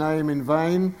take his name in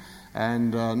vain,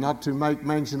 and not to make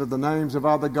mention of the names of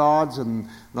other gods, and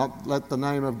not let the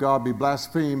name of God be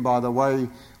blasphemed by the way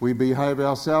we behave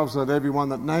ourselves. Let everyone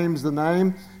that names the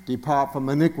name depart from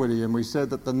iniquity. And we said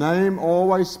that the name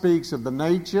always speaks of the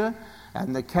nature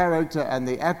and the character and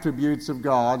the attributes of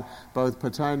God, both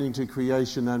pertaining to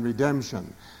creation and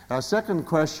redemption. Our second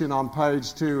question on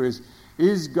page 2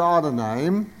 is God a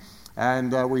name?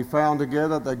 And we found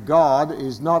together that God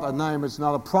is not a name, it's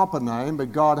not a proper name,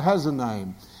 but God has a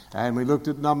name. And we looked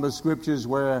at a number of scriptures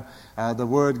where the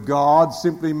word God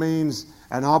simply means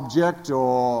an object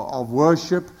or of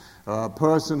worship, a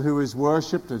person who is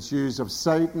worshipped. It's used of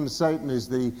Satan. Satan is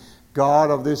the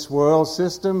god of this world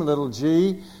system, little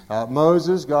g.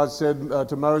 Moses, God said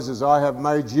to Moses, I have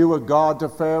made you a god to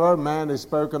Pharaoh. Man is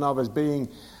spoken of as being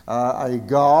a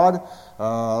god,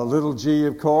 little g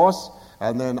of course.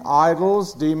 And then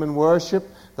idols, demon worship,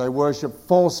 they worship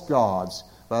false gods.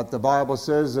 But the Bible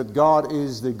says that God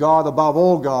is the God above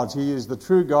all gods. He is the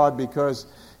true God because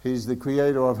he's the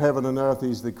creator of heaven and earth.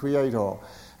 He's the creator.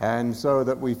 And so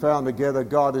that we found together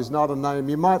God is not a name.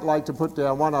 You might like to put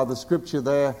down one other scripture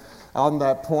there on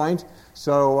that point.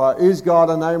 So is God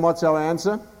a name? What's our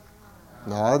answer?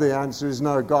 No, the answer is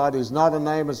no. God is not a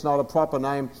name. It's not a proper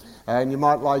name. And you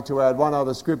might like to add one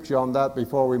other scripture on that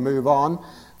before we move on.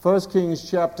 1 Kings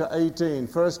chapter 18.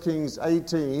 1 Kings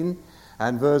 18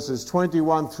 and verses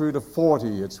 21 through to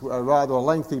 40. It's rather a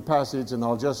lengthy passage, and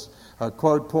I'll just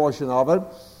quote portion of it.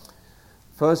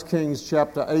 1 Kings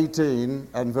chapter 18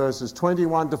 and verses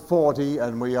 21 to 40,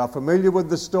 and we are familiar with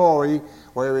the story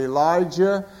where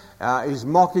Elijah is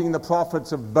mocking the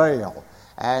prophets of Baal.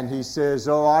 And he says,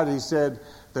 all right, he said,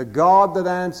 the God that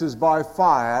answers by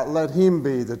fire, let him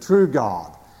be the true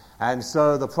God. And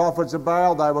so the prophets of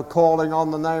Baal, they were calling on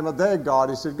the name of their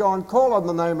God. He said, go and call on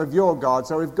the name of your God.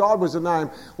 So if God was a name,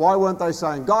 why weren't they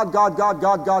saying, God, God, God,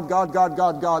 God, God, God, God,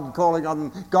 God, God, calling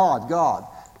on God, God?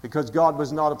 Because God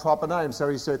was not a proper name. So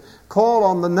he said, call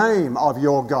on the name of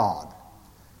your God.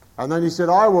 And then he said,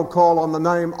 I will call on the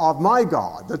name of my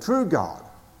God, the true God.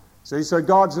 See, so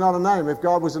God's not a name. If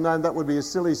God was a name, that would be a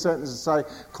silly sentence to say,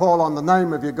 call on the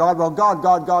name of your God. Well, God,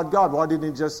 God, God, God. Why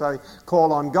didn't he just say,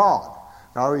 call on God?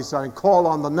 No, he's saying, call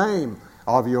on the name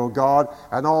of your God,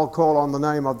 and I'll call on the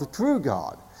name of the true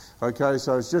God. Okay,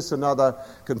 so it's just another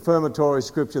confirmatory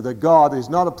scripture that God is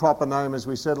not a proper name. As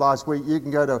we said last week, you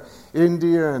can go to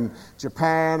India and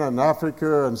Japan and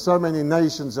Africa and so many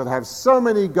nations that have so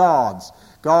many gods.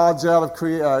 Gods out of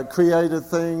created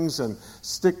things, and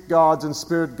stick gods and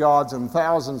spirit gods and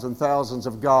thousands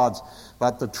of gods.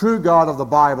 But the true God of the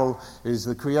Bible is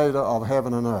the creator of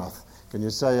heaven and earth. Can you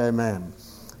say amen?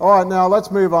 All right, now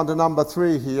let's move on to number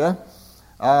 3 here.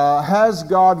 Has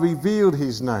God revealed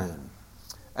his name?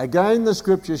 Again, the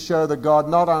scriptures show that God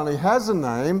not only has a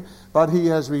name, but he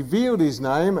has revealed his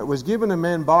name. It was given to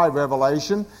men by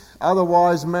revelation.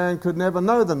 Otherwise, man could never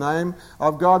know the name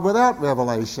of God without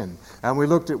revelation. And we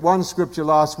looked at one scripture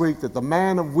last week, that the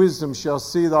man of wisdom shall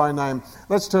see thy name.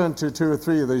 Let's turn to 2 or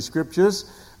 3 of these scriptures.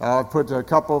 I've put a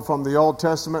couple from the Old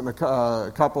Testament and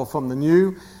a couple from the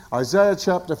New. Isaiah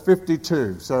chapter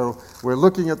 52. So we're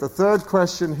looking at the third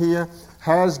question here.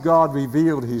 Has God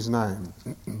revealed his name?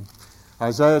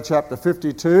 Isaiah chapter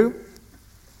 52.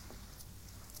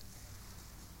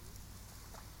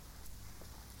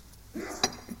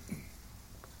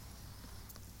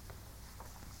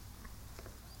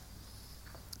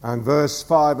 And verse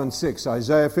 5 and 6.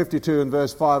 Isaiah 52 and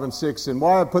verse 5 and 6. And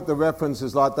why I put the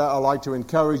references like that, I'd like to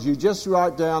encourage you, just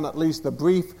write down at least the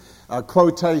brief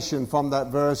quotation from that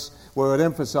verse where it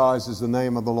emphasizes the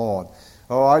name of the Lord.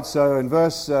 All right, so in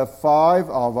verse 5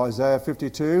 of Isaiah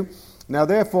 52, now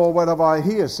therefore what have I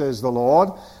here, says the Lord,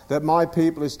 that my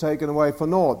people is taken away for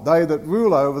naught? They that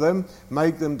rule over them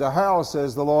make them to howl,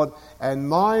 says the Lord, and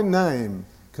my name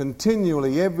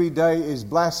continually every day is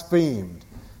blasphemed.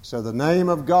 So the name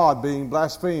of God being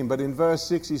blasphemed. But in verse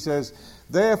 6 he says,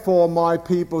 therefore my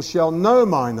people shall know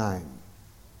my name,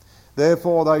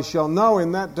 Therefore they shall know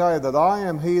in that day that I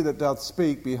am he that doth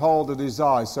speak. Behold, it is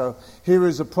I. So here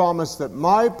is a promise that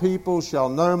my people shall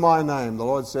know my name. The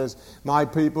Lord says, my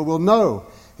people will know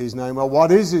his name. Well,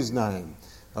 what is his name?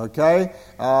 Okay,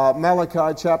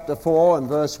 Malachi chapter 4 and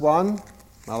verse 1.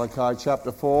 Malachi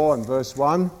chapter 4 and verse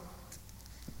 1.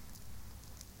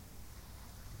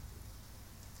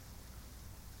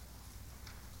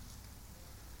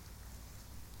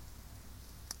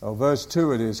 Oh, verse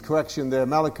 2 it is. Correction there.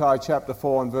 Malachi chapter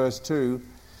 4 and verse 2.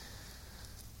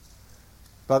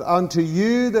 But unto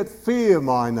you that fear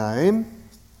my name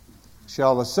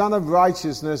shall the Son of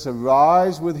Righteousness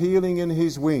arise with healing in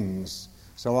his wings.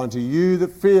 So unto you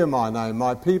that fear my name,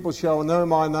 my people shall know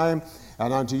my name,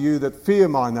 and unto you that fear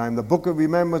my name. The book of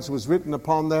remembrance was written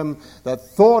upon them that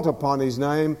thought upon his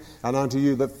name, and unto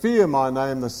you that fear my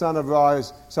name, the Son of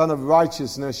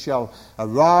Righteousness shall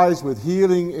arise with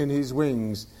healing in his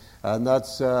wings. And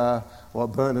that's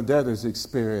what Bernadette has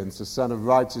experienced, the Son of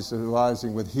Righteousness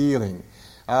arising with healing.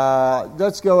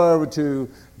 Let's go over to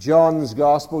John's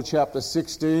Gospel, chapter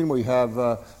 16. We have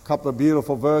a couple of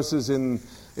beautiful verses in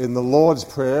the Lord's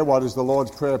Prayer. What is the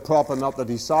Lord's Prayer proper, not the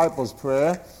disciples'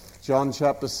 prayer? John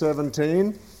chapter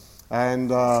 17. And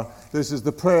this is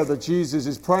the prayer that Jesus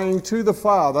is praying to the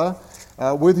Father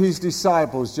with his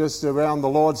disciples just around the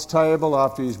Lord's table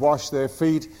after he's washed their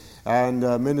feet and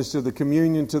ministered the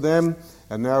communion to them.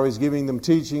 And now he's giving them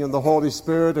teaching of the Holy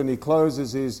Spirit, and he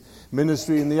closes his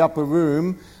ministry in the upper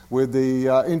room with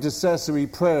the intercessory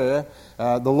prayer,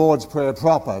 the Lord's Prayer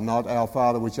proper, not Our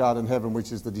Father which art in heaven,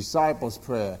 which is the disciples'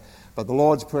 prayer. But the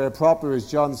Lord's Prayer proper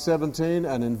is John 17,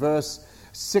 and in verse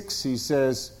 6 he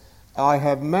says, I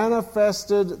have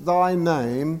manifested thy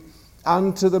name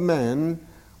unto the men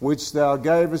which thou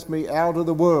gavest me out of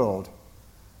the world.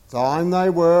 Thine they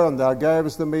were, and thou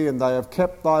gavest them me, and they have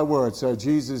kept thy word. So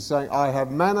Jesus is saying, I have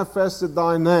manifested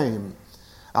thy name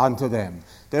unto them.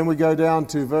 Then we go down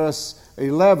to verse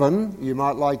 11. You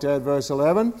might like to add verse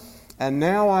 11. And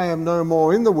now I am no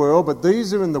more in the world, but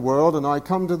these are in the world, and I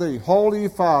come to thee. Holy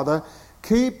Father,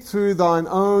 keep through thine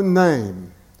own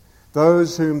name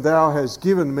those whom thou hast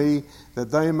given me,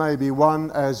 that they may be one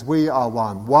as we are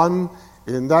one. One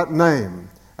in that name.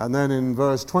 And then in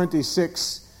verse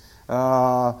 26,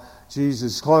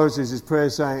 Jesus closes his prayer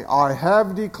saying, I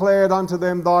have declared unto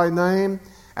them thy name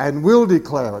and will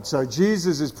declare it. So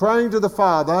Jesus is praying to the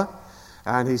Father,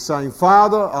 and he's saying,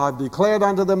 Father, I've declared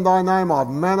unto them thy name, I've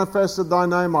manifested thy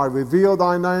name, I've revealed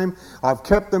thy name, I've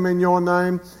kept them in your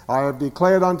name, I have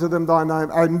declared unto them thy name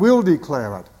and will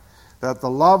declare it, that the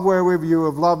love wherewith you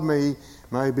have loved me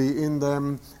may be in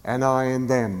them and I in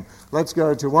them. Let's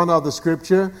go to one other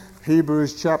scripture,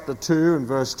 Hebrews chapter 2 and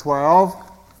verse 12.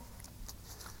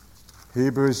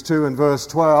 Hebrews 2 and verse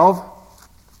 12.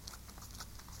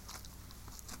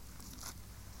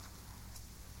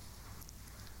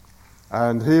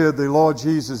 And here the Lord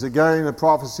Jesus, again, a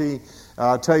prophecy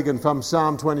taken from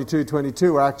Psalm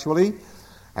 22:22 actually.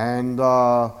 And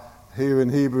here in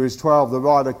Hebrews 12 the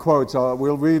writer quotes,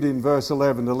 we'll read in verse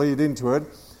 11 to lead into it.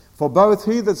 For both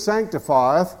he that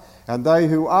sanctifieth and they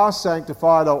who are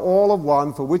sanctified are all of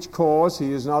one, for which cause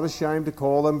he is not ashamed to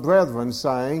call them brethren,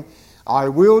 saying, I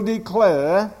will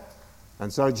declare,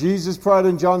 and so Jesus prayed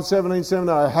in John 17:7,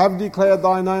 I have declared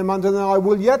thy name unto them, I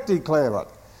will yet declare it,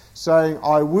 saying,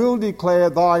 I will declare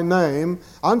thy name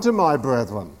unto my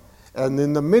brethren. And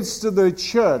in the midst of the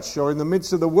church, or in the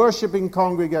midst of the worshipping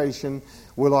congregation,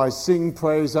 will I sing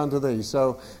praise unto thee.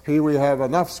 So here we have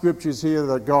enough scriptures here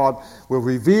that God will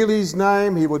reveal his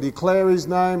name, he will declare his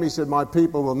name. He said, my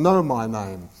people will know my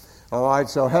name. All right,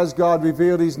 so has God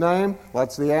revealed his name?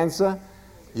 What's the answer?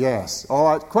 Yes.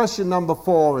 All right, question number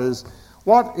 4 is,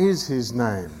 what is his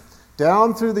name?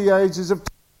 Down through the ages of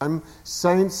time,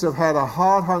 saints have had a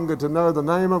heart hunger to know the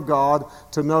name of God,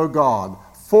 to know God.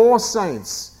 4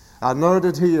 saints are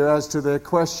noted here as to their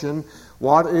question,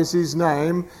 what is his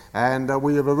name? And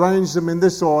we have arranged them in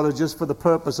this order just for the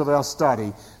purpose of our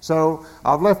study. So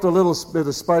I've left a little bit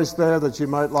of space there that you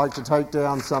might like to take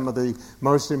down some of the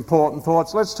most important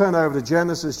thoughts. Let's turn over to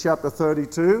Genesis chapter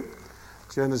 32.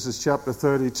 Genesis chapter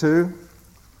 32.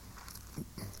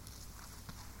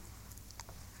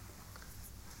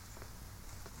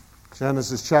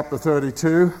 Genesis chapter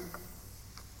 32.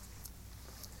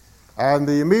 And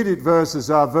the immediate verses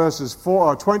are verses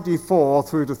 24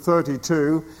 through to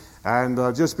 32.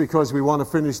 And just because we want to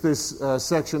finish this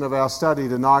section of our study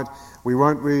tonight, we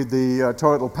won't read the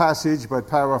total passage, but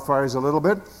paraphrase a little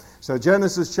bit. So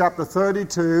Genesis chapter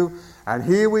 32, and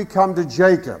here we come to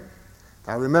Jacob.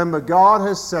 Now remember, God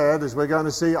has said, as we're going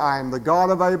to see, I am the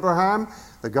God of Abraham,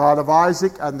 the God of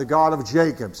Isaac, and the God of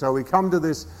Jacob. So we come to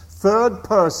this third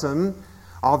person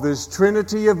of this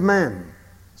trinity of men.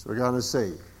 So we're going to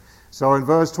see. So in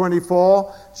verse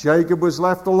 24, Jacob was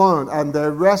left alone, and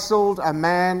there wrestled a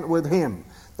man with him.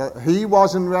 He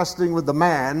wasn't wrestling with the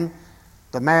man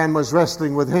was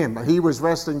wrestling with him. He was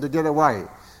wrestling to get away.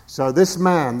 So this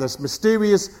man, this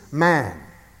mysterious man,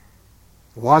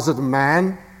 was it a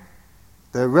man?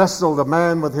 There wrestled a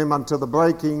man with him until the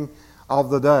breaking of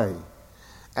the day.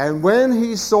 And when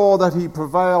he saw that he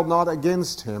prevailed not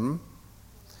against him,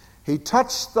 he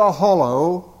touched the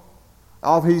hollow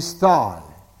of his thigh.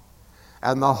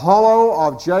 And the hollow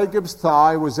of Jacob's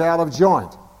thigh was out of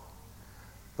joint,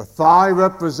 the thigh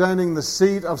representing the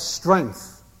seat of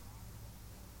strength.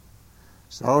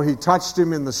 So he touched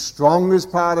him in the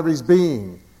strongest part of his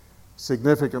being,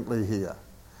 significantly here.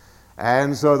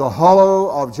 And so the hollow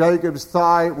of Jacob's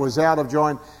thigh was out of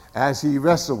joint as he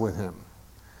wrestled with him.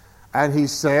 And he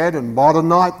said, and modern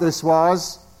night this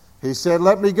was, he said,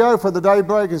 let me go for the day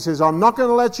breaks. He says, I'm not going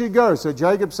to let you go. So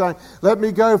Jacob's saying, let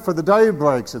me go for the day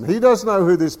breaks. And he doesn't know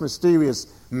who this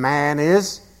mysterious man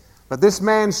is, but this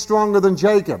man's stronger than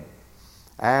Jacob.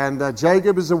 And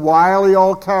Jacob is a wily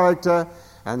old character,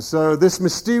 and so this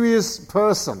mysterious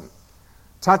person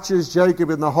touches Jacob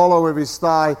in the hollow of his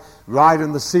thigh, right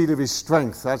in the seat of his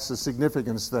strength. That's the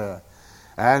significance there.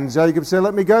 And Jacob said,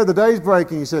 let me go, the day's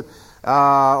breaking. He said,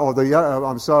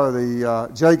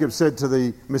 Jacob said to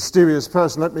the mysterious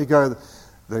person, let me go.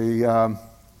 I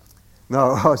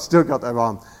still got that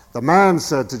wrong. The man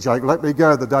said to Jacob, let me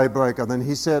go, the day break. And then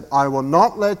he said, I will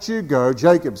not let you go.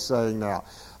 Jacob's saying now,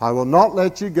 I will not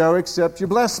let you go except you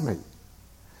bless me.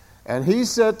 And he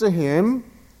said to him,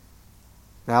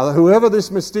 now whoever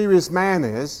this mysterious man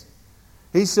is,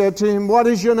 he said to him, what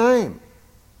is your name?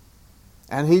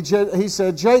 And he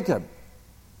said, Jacob.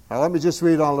 Now let me just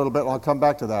read on a little bit and I'll come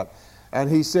back to that. And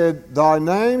he said, thy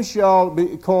name shall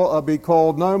be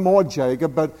called no more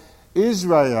Jacob, but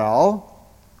Israel,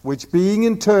 which being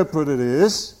interpreted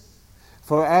is,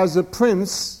 for as a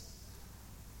prince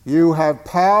you have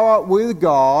power with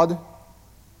God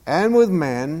and with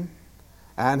men,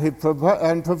 and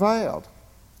prevailed.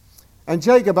 And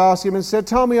Jacob asked him and said,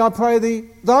 tell me, I pray thee,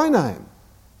 thy name.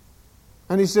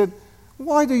 And he said,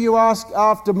 why do you ask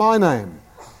after my name?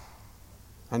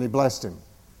 And he blessed him.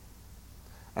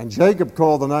 And Jacob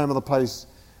called the name of the place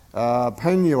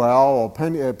Peniel,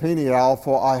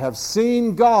 for I have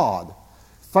seen God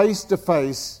face to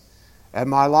face, and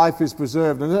my life is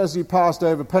preserved. And as he passed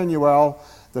over Peniel,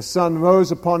 the sun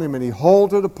rose upon him, and he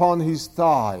halted upon his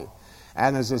thigh.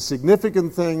 And as a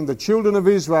significant thing, the children of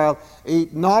Israel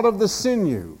eat not of the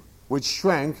sinew which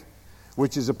shrank,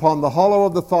 which is upon the hollow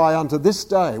of the thigh unto this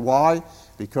day. Why?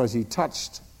 Because he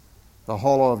touched the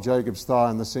hollow of Jacob's thigh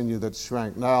and the sinew that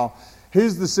shrank. Now,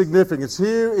 here's the significance.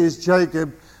 Here is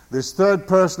Jacob, this third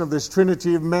person of this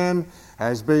trinity of men,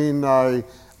 has been a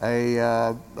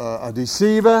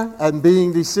deceiver and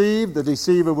being deceived. The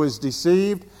deceiver was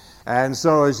deceived. And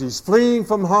so as he's fleeing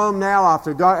from home now,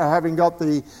 after having got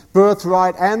the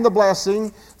birthright and the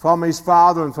blessing from his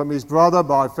father and from his brother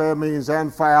by fair means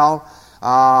and foul,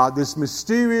 this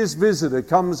mysterious visitor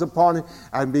comes upon him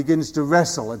and begins to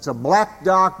wrestle. It's a black,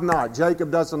 dark night.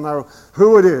 Jacob doesn't know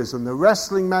who it is, and the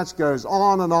wrestling match goes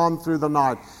on and on through the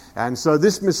night. And so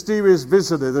this mysterious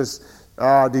visitor, this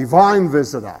divine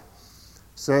visitor,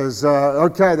 says,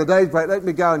 okay, the day's break, let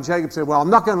me go. And Jacob said, well, I'm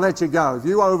not going to let you go. If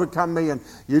you overcome me and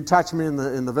you touch me in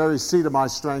the very seat of my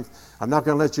strength, I'm not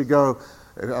going to let you go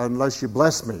unless you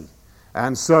bless me.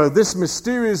 And so this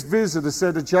mysterious visitor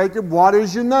said to Jacob, what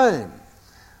is your name?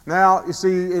 Now, you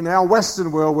see, in our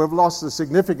Western world, we've lost the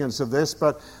significance of this,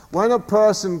 but when a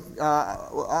person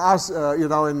asks,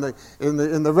 in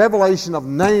the revelation of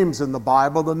names in the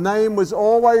Bible, the name was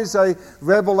always a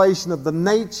revelation of the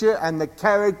nature and the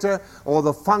character or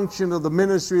the function of the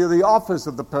ministry or the office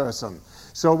of the person.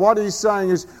 So what he's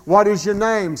saying is, what is your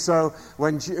name? So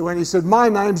when he said, my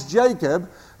name's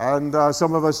Jacob, and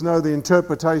some of us know the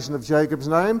interpretation of Jacob's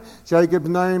name. Jacob's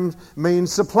name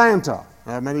means supplanter.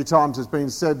 Many times it's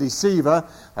been said deceiver.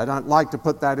 I don't like to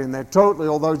put that in there totally,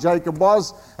 although Jacob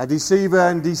was a deceiver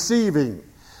and deceiving.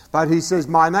 But he says,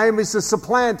 my name is the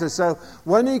supplanter. So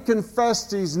when he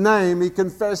confessed his name, he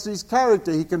confessed his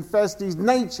character, he confessed his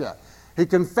nature. He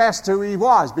confessed who he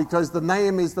was, because the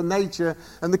name is the nature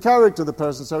and the character of the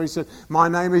person. So he said, my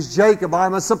name is Jacob,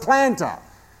 I'm a supplanter.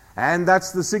 And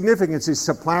that's the significance. He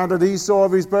supplanted Esau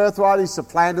of his birthright. He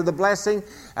supplanted the blessing.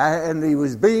 And he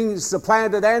was being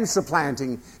supplanted and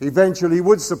supplanting. Eventually he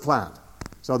would supplant.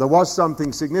 So there was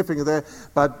something significant there.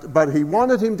 But he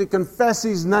wanted him to confess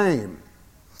his name.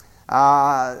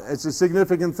 It's a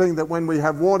significant thing that when we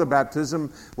have water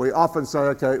baptism, we often say,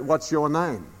 okay, what's your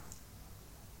name?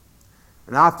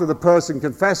 And after the person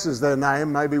confesses their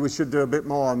name, maybe we should do a bit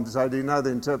more and say, do you know the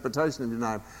interpretation of your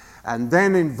name? And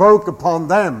then invoke upon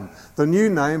them the new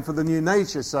name for the new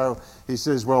nature. So he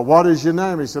says, well, what is your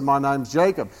name? He said, my name's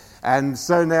Jacob. And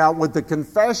so now with the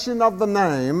confession of the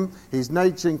name, his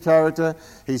nature and character,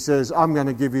 he says, I'm going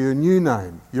to give you a new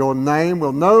name. Your name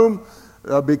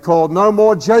will be called no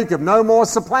more Jacob, no more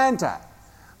supplanter.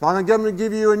 I'm going to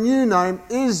give you a new name,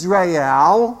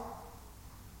 Israel,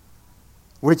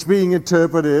 which being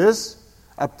interpreted is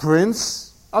a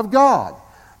prince of God.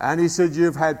 And he said,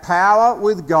 you've had power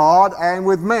with God and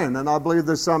with men. And I believe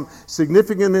there's some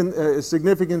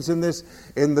significance in this,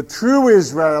 in the true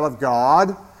Israel of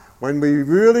God, when we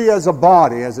really as a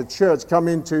body, as a church, come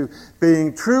into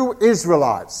being true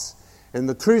Israelites. In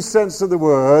the true sense of the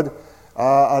word,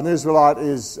 an Israelite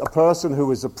is a person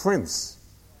who is a prince,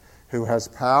 who has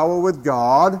power with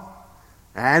God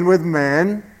and with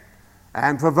men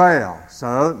and prevail.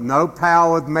 So, no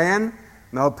power with men,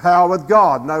 no power with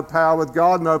God. No power with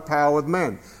God, no power with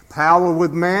men. Power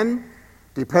with men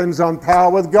depends on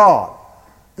power with God.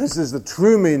 This is the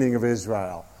true meaning of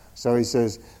Israel. So he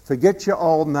says, forget your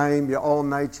old name, your old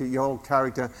nature, your old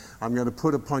character. I'm going to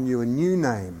put upon you a new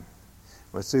name.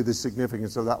 We'll see the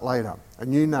significance of that later. A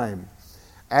new name.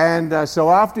 And so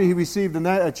after he received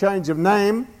a change of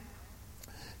name,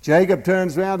 Jacob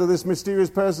turns around to this mysterious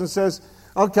person and says,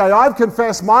 okay, I've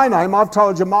confessed my name. I've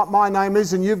told you what my name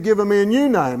is, and you've given me a new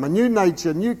name, a new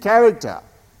nature, a new character.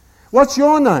 What's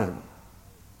your name?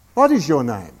 What is your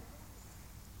name?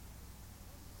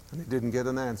 And he didn't get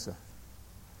an answer.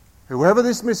 Whoever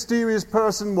this mysterious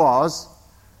person was,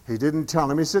 he didn't tell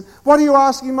him. He said, what are you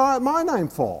asking my name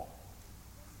for?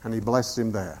 And he blessed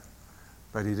him there.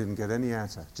 But he didn't get any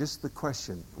answer. Just the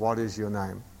question, what is your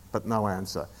name? But no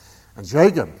answer. And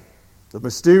Jacob, the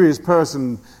mysterious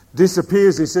person,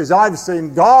 disappears. He says, I've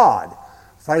seen God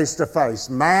face to face.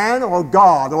 Man or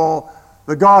God or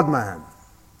the God-man.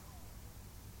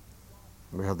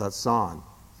 We have that sign.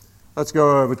 Let's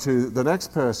go over to the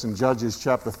next person, Judges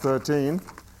chapter 13.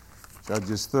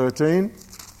 Judges 13.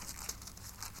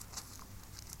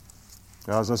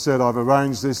 As I said, I've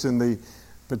arranged this in the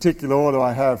particular order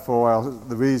I have for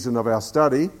the reason of our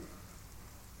study.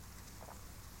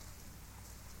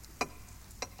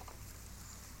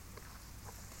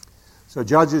 So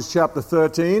Judges chapter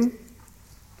 13.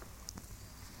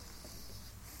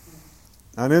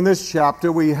 And in this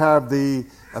chapter we have the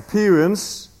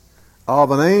appearance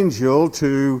of an angel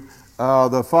to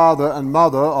the father and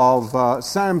mother of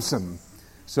Samson.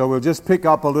 So we'll just pick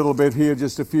up a little bit here,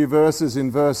 just a few verses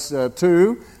in verse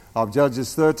 2 of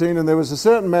Judges 13. And there was a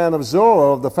certain man of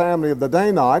Zorah of the family of the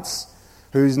Danites,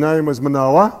 whose name was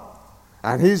Manoah,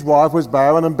 and his wife was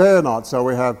barren and bare not. So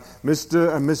we have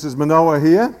Mr. and Mrs. Manoah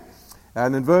here.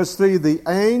 And in verse 3, the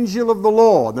angel of the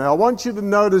Lord. Now I want you to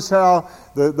notice how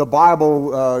the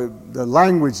Bible, the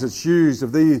language that's used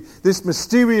of this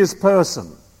mysterious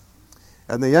person.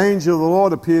 And the angel of the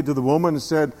Lord appeared to the woman and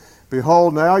said,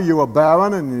 behold, now you are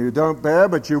barren and you don't bear,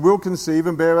 but you will conceive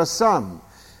and bear a son.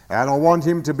 And I want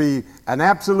him to be an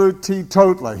absolute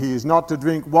teetotaler. He is not to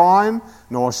drink wine,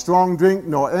 nor strong drink,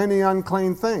 nor any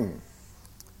unclean thing.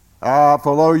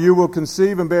 For lo, you will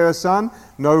conceive and bear a son.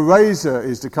 No razor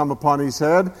is to come upon his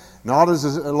head, not as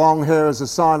a long hair as a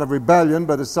sign of rebellion,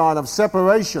 but a sign of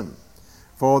separation.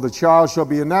 For the child shall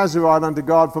be a Nazarite unto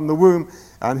God from the womb,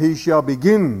 and he shall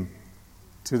begin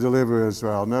to deliver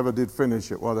Israel. Never did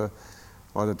finish it. What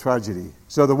a tragedy.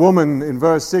 So the woman in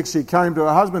verse 6, she came to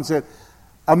her husband and said,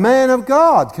 a man of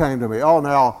God came to me. Oh,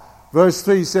 now, verse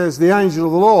 3 says the angel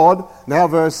of the Lord. Now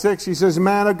verse 6, he says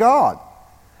man of God.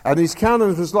 And his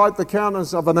countenance was like the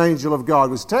countenance of an angel of God.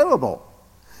 It was terrible.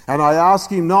 And I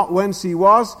asked him not whence he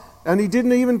was, and he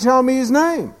didn't even tell me his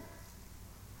name.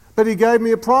 But he gave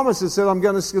me a promise and said, I'm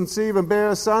going to conceive and bear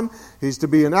a son. He's to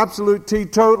be an absolute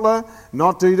teetotaler,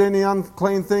 not to eat any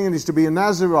unclean thing, and he's to be a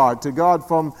Nazarite to God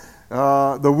from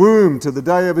the womb to the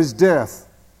day of his death.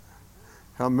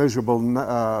 How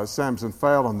miserable Samson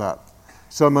failed on that.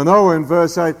 So Manoah in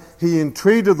verse 8, he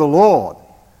entreated the Lord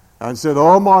and said,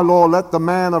 oh my Lord, let the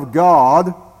man of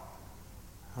God,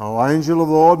 oh angel of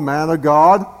the Lord, man of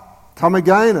God, come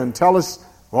again and tell us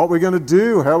what we're going to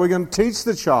do, how we're going to teach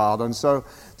the child. And so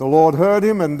the Lord heard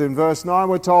him, and in verse 9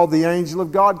 we're told the angel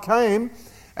of God came,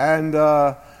 and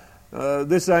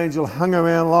this angel hung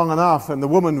around long enough, and the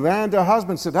woman ran to her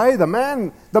husband and said, hey, the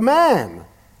man.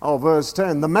 Oh, verse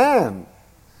 10, the man.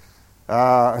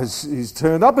 He's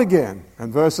turned up again.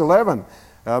 And verse 11,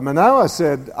 Manoah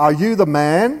said, are you the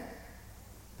man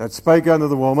that spake unto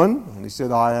the woman? And he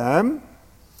said, I am.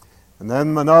 And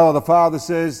then Manoah the father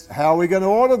says, how are we going to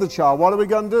order the child? What are we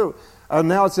going to do? And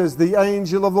now it says the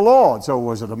angel of the Lord. So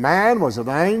was it a man? Was it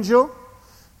an angel?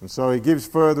 And so he gives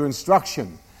further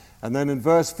instruction. And then in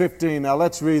verse 15, now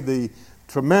let's read the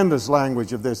tremendous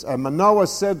language of this. And Manoah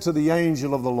said to the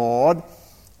angel of the Lord,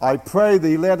 I pray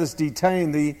thee, let us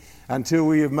detain thee until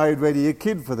we have made ready a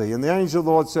kid for thee. And the angel of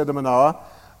the Lord said to Manoah,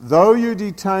 though you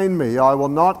detain me, I will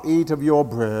not eat of your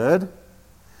bread.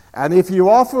 And if you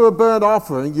offer a burnt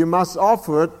offering, you must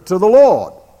offer it to the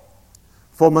Lord.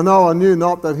 For Manoah knew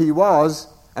not that he was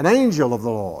an angel of the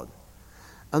Lord.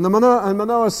 And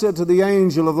Manoah said to the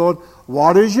angel of the Lord,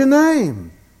 what is your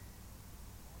name?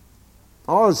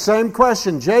 Oh, same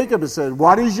question. Jacob has said,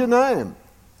 what is your name?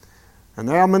 And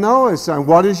now Manoah is saying,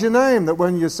 what is your name? That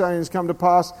when your sayings come to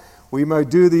pass, we may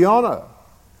do thee honor.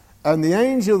 And the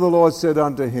angel of the Lord said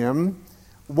unto him,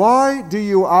 why do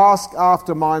you ask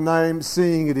after my name,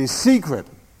 seeing it is secret?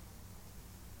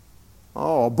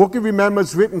 Oh, a book of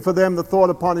remembrance written for them that thought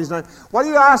upon his name. What are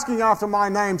you asking after my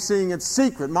name, seeing it's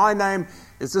secret? My name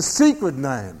is a secret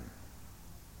name.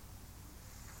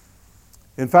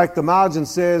 In fact, the margin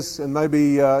says, and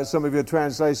maybe some of your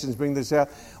translations bring this out,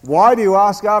 why do you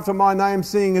ask after my name,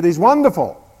 seeing it is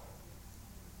wonderful?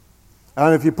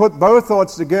 And if you put both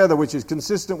thoughts together, which is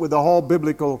consistent with the whole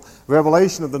biblical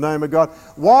revelation of the name of God,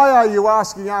 why are you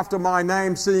asking after my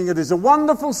name, seeing it is a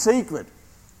wonderful secret?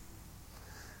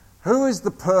 Who is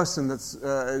the person that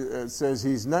says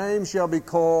his name shall be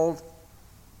called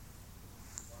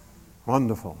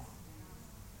Wonderful?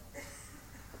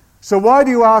 So why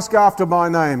do you ask after my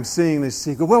name, seeing this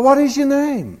secret? Well, what is your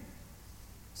name?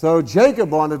 So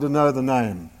Jacob wanted to know the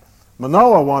name.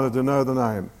 Manoah wanted to know the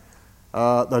name.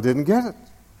 They didn't get it.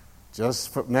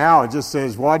 Now it just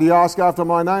says, why do you ask after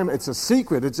my name? It's a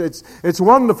secret. It's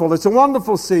wonderful. It's a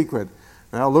wonderful secret.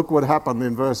 Now look what happened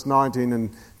in verse 19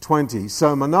 and 20.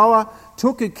 So Manoah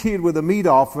took a kid with a meat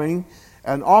offering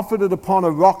and offered it upon a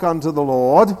rock unto the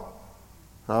Lord.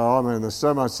 Oh, I mean, there's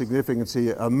so much significance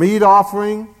here. A meal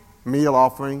offering,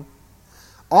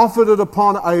 offered it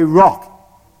upon a rock.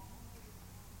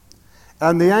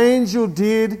 And the angel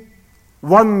did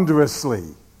wondrously.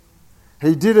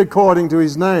 He did according to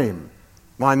his name.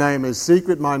 My name is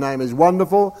secret, my name is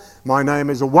wonderful, my name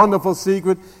is a wonderful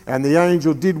secret, and the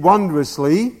angel did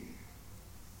wondrously.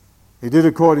 He did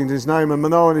according to his name, and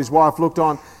Manoah and his wife looked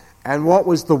on. And what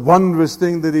was the wondrous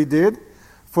thing that he did?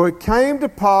 For it came to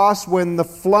pass when the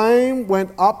flame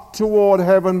went up toward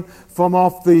heaven from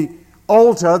off the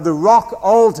altar, the rock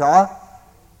altar,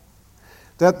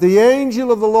 that the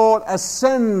angel of the Lord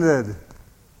ascended.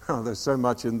 Oh, there's so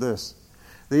much in this.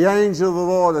 The angel of the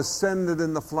Lord ascended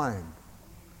in the flame.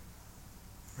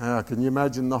 Can you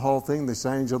imagine the whole thing? This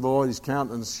angel of the Lord, his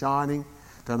countenance shining.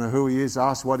 Don't know who he is,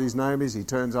 asks what his name is. He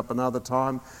turns up another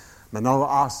time. Manoah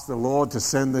asks the Lord to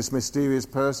send this mysterious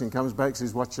person. He comes back and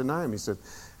says, what's your name? He said,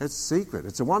 it's secret.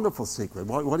 It's a wonderful secret.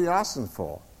 What are you asking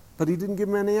for? But he didn't give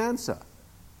him any answer.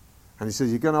 And he says,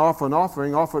 you're going to offer an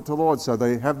offering, offer it to the Lord. So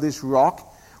they have this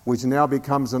rock, which now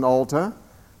becomes an altar.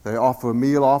 They offer a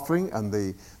meal offering, and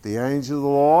the angel of the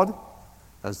Lord,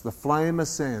 as the flame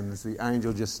ascends, the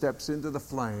angel just steps into the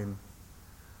flame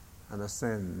and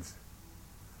ascends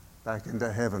back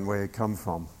into heaven where he come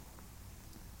from.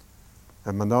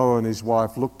 And Manoah and his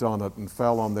wife looked on it and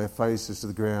fell on their faces to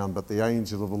the ground. But the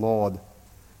angel of the Lord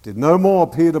did no more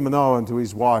appear to Manoah and to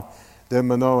his wife. Then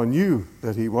Manoah knew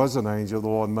that he was an angel of the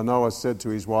Lord. And Manoah said to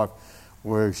his wife,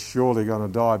 we're surely going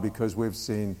to die because we've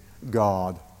seen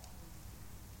God.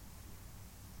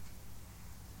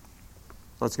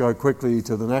 Let's go quickly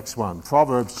to the next one.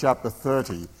 Proverbs chapter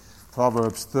 30.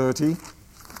 Proverbs 30.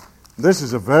 This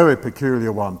is a very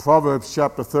peculiar one. Proverbs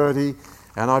chapter 30.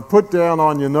 And I put down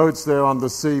on your notes there under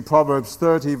C, Proverbs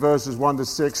 30 verses 1 to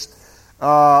 6,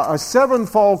 a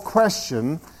sevenfold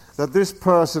question that this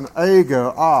person,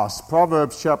 Agur, asked.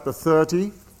 Proverbs chapter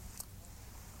 30.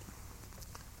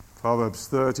 Proverbs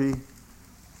 30.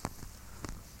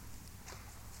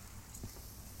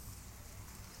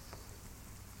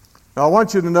 Now I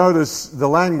want you to notice the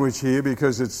language here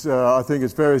because I think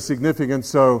it's very significant.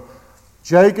 So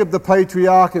Jacob the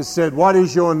patriarch has said, what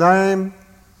is your name?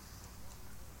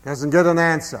 Doesn't get an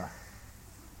answer.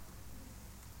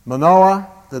 Manoah,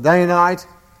 the Danite,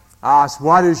 asks,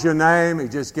 what is your name? He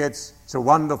just gets, it's a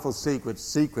wonderful secret,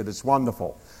 it's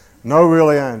wonderful. No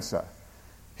real answer.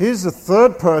 Here's the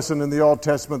third person in the Old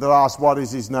Testament that asks, what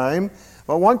is his name?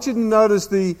 But I want you to notice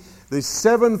the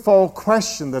sevenfold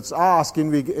question that's asked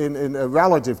in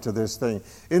relative to this thing.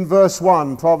 In verse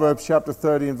 1, Proverbs chapter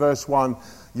 30 and verse 1,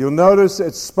 you'll notice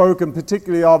it's spoken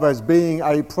particularly of as being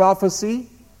a prophecy.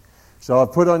 So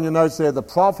I've put on your notes there the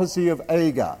prophecy of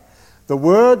Agur. The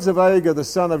words of Agur, the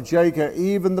son of Jacob,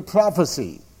 even the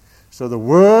prophecy. So the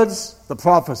words, the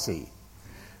prophecy.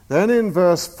 Then in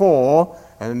verse 4,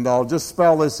 and I'll just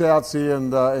spell this out to you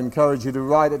and encourage you to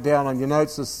write it down on your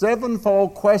notes, the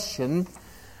sevenfold question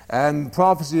and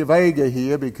prophecy of Hagar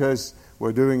here, because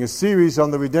we're doing a series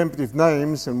on the redemptive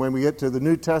names, and when we get to the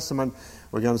New Testament,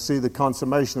 we're going to see the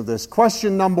consummation of this.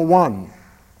 Question number 1.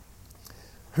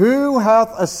 Who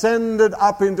hath ascended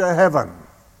up into heaven?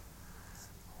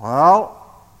 Well,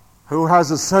 who has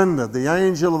ascended? The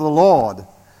angel of the Lord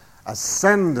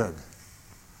ascended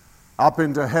up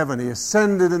into heaven. He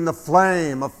ascended in the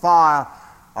flame of fire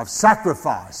of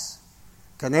sacrifice.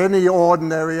 Can any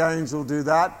ordinary angel do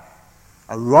that?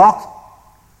 A rock,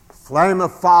 flame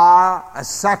of fire, a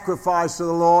sacrifice to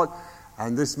the Lord,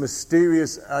 and this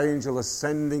mysterious angel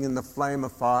ascending in the flame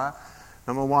of fire.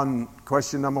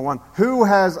 Question number one, who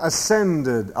has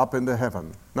ascended up into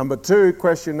heaven?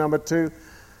 Question number 2,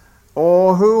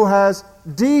 or who has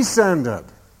descended?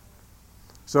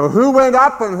 So who went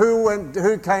up and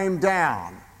who came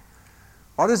down?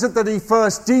 What is it that he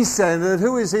first descended?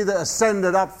 Who is he that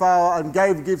ascended up far and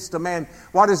gave gifts to men?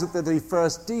 What is it that he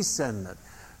first descended?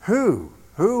 Who?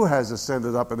 Who has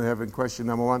ascended up into heaven? Question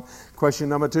number 1. Question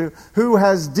number 2, who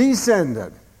has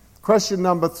descended? Question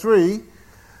number 3,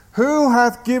 who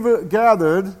hath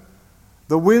gathered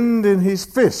the wind in his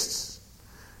fists?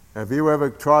 Have you ever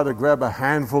tried to grab a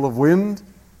handful of wind?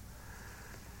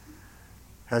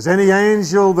 Has any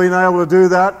angel been able to do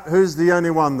that? Who's the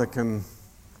only one that can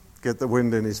get the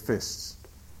wind in his fists?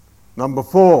 Number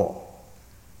 4,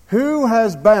 who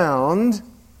has bound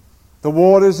the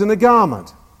waters in a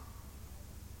garment?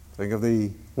 Think of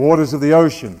the waters of the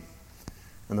ocean.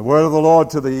 And the word of the Lord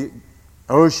to the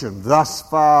ocean, thus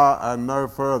far and no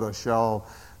further shall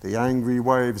the angry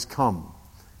waves come.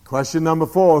 Question number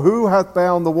 4, who hath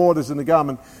bound the waters in a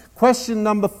garment? Question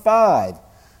number 5,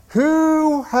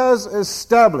 who has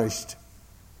established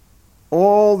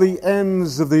all the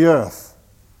ends of the earth?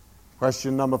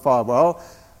 Question number 5. Well,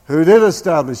 who did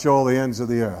establish all the ends of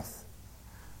the earth?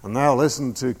 And now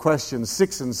listen to questions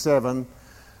 6 and 7.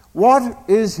 What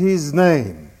is his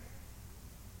name?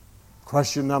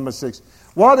 Question number 6.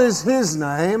 What is his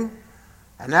name?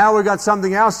 And now we've got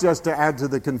something else just to add to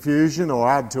the confusion or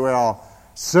add to our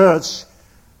search.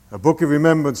 A book of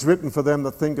remembrance written for them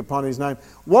that think upon his name.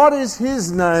 What is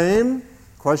his name?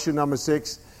 Question number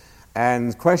 6.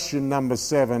 And question number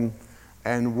 7.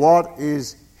 And what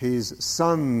is his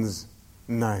son's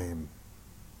name?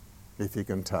 If you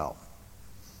can tell.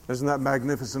 Isn't that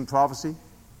magnificent prophecy?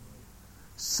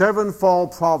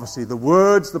 Sevenfold prophecy. The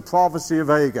words, the prophecy of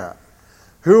Hagar.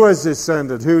 Who has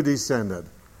ascended? Who descended?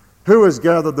 Who has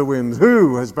gathered the winds?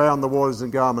 Who has bound the waters in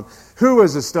garment? Who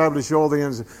has established all the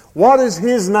ends? What is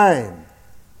his name?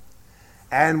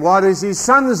 And what is his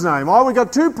son's name? Oh, we've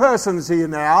got 2 persons here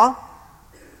now.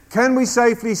 Can we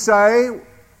safely say,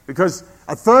 because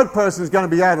a third person is going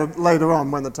to be added later on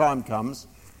when the time comes,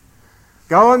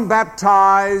 go and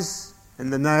baptize in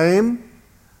the name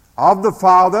of the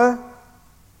Father.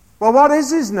 Well, what is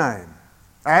his name?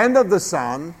 And of the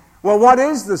Son. Well, what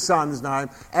is the Son's name?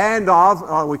 And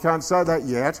of, we can't say that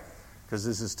yet, because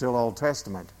this is still Old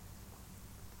Testament.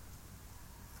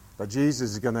 But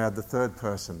Jesus is going to add the third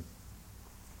person.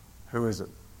 Who is it?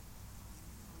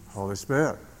 Holy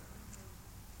Spirit.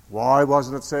 Why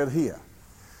wasn't it said here?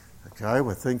 Okay,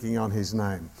 we're thinking on his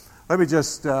name. Let me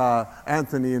just,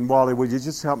 Anthony and Wally, would you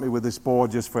just help me with this board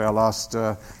just for our last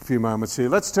few moments here?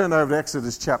 Let's turn over to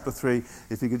Exodus chapter 3.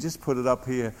 If you could just put it up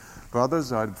here,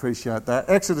 brothers, I'd appreciate that.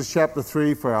 Exodus chapter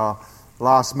 3 for our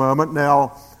last moment.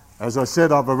 Now, as I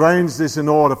said, I've arranged this in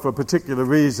order for a particular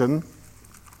reason.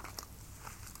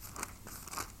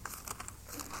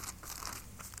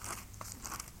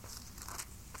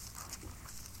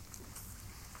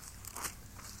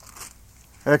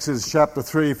 Exodus chapter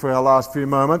 3 for our last few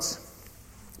moments.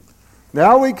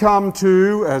 Now we come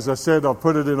to, as I said, I've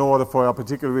put it in order for our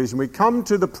particular reason, we come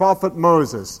to the prophet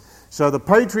Moses. So the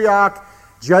patriarch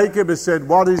Jacob has said,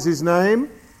 what is his name?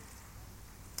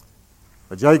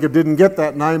 But Jacob didn't get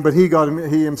that name, but he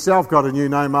himself got a new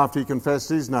name after he confessed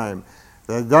his name.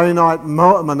 The Danite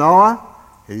Manoah,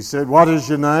 he said, what is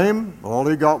your name? All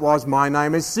he got was, my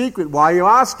name is secret. Why are you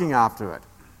asking after it?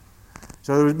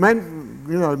 So it meant,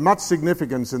 much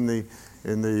significance in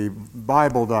the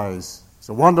Bible days. It's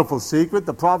a wonderful secret,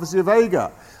 the prophecy of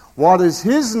Hagar. What is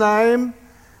his name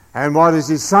and what is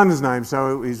his son's name?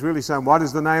 So he's really saying, what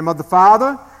is the name of the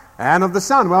Father and of the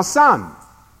Son? Well, Son.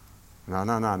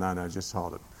 No, just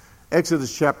hold it.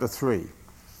 Exodus chapter 3,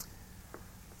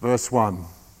 verse 1.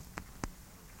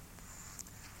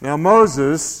 Now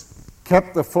Moses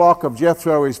kept the flock of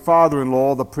Jethro, his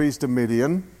father-in-law, the priest of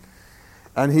Midian,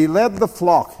 and he led the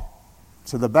flock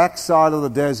to the backside of the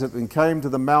desert and came to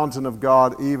the mountain of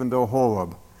God, even to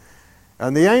Horeb.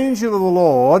 And the angel of the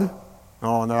Lord,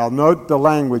 oh, now note the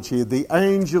language here, the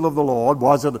angel of the Lord,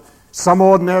 was it some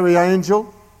ordinary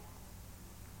angel?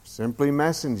 Simply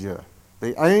messenger.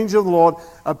 The angel of the Lord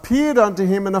appeared unto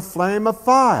him in a flame of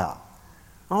fire.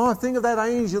 Oh, think of that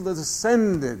angel that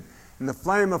ascended in the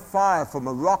flame of fire from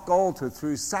a rock altar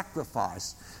through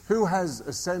sacrifice. Who has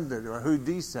ascended or who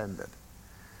descended?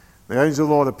 The angel of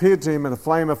the Lord appeared to him in a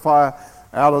flame of fire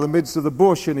out of the midst of the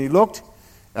bush, and he looked,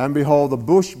 and behold, the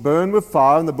bush burned with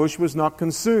fire, and the bush was not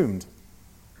consumed.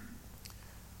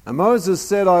 And Moses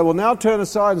said, I will now turn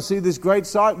aside and see this great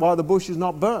sight, why the bush is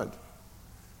not burnt.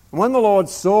 And when the Lord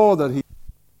saw that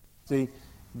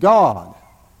God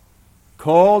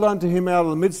called unto him out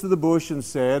of the midst of the bush and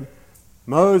said,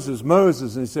 Moses,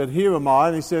 Moses. And he said, Here am I.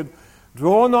 And he said,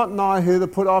 Draw not nigh hither,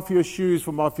 put off your shoes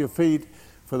from off your feet,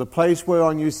 for the place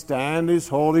whereon you stand is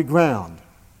holy ground.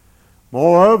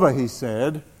 Moreover, he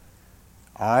said,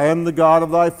 I am the God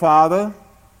of thy father,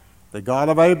 the God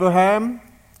of Abraham,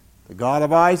 the God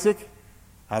of Isaac,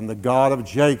 and the God of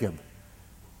Jacob.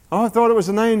 Oh, I thought it was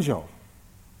an angel.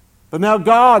 But now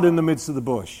God in the midst of the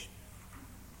bush.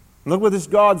 Look what this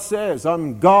God says.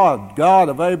 I'm God, God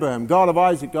of Abraham, God of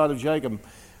Isaac, God of Jacob.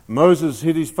 Moses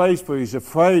hid his face, for he's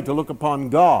afraid to look upon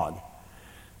God.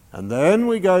 And then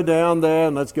we go down there,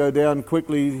 and let's go down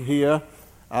quickly here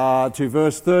to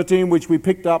verse 13, which we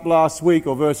picked up last week,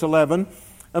 or verse 11.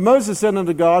 And Moses said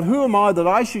unto God, Who am I that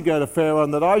I should go to Pharaoh,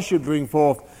 and that I should bring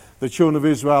forth the children of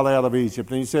Israel out of Egypt?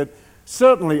 And he said,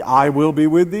 Certainly I will be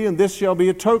with thee, and this shall be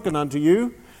a token unto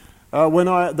you,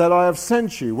 that I have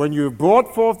sent you. When you have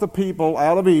brought forth the people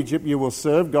out of Egypt, you will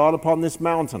serve God upon this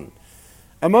mountain.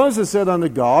 And Moses said unto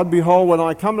God, Behold, when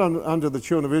I come unto the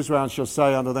children of Israel, and shall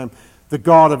say unto them, The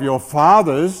God of your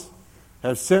fathers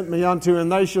have sent me unto,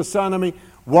 and they shall say unto me,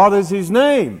 What is his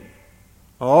name?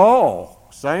 Oh,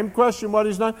 same question, what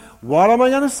is his name? What am I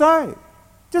going to say?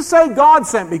 Just say God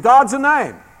sent me. God's a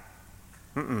name.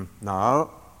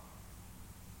 No.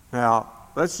 Now,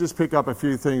 let's just pick up a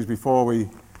few things before we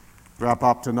wrap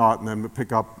up tonight, and then we'll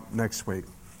pick up next week.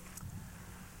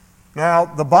 Now,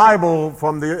 the Bible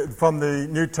from the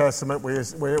New Testament,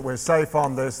 we're safe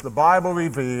on this. The Bible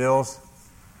reveals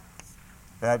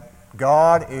that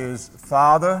God is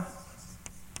Father,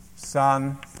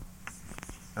 Son,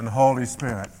 and Holy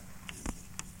Spirit.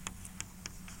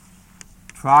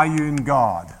 Triune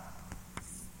God.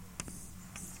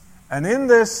 And in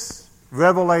this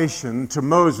revelation to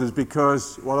Moses,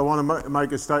 because what I want to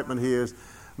make a statement here is,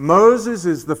 Moses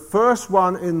is the first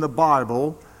one in the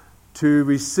Bible to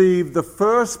receive the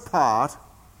first part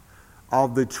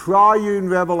of the triune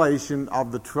revelation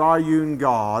of the triune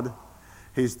God.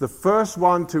 He's the first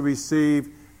one to receive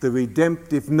the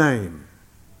redemptive name,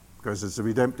 because it's a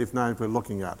redemptive name we're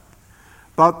looking at.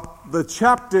 But the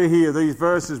chapter here, these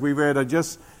verses we read, are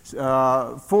just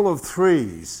full of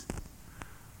threes.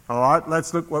 All right,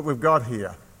 let's look what we've got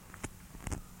here.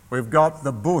 We've got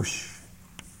the bush.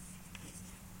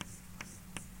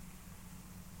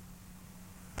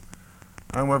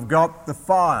 And we've got the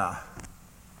fire.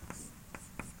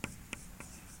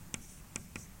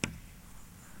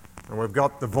 And we've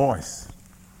got the voice.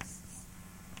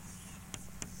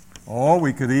 Or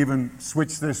we could even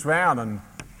switch this round, and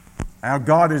our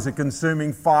God is a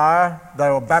consuming fire. They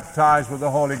were baptized with the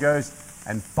Holy Ghost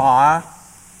and fire.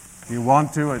 If you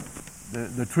want to,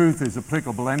 the truth is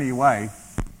applicable anyway.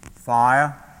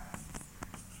 Fire,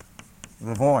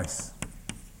 the voice.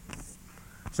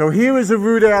 So here is a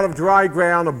root out of dry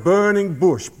ground, a burning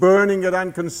bush, burning it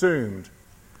unconsumed.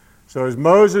 So as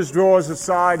Moses draws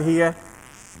aside here,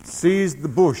 sees the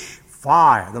bush,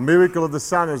 fire, the miracle of the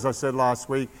sun, as I said last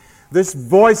week, this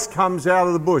voice comes out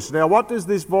of the bush. Now what does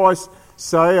this voice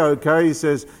say? Okay, he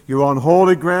says, you're on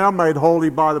holy ground, made holy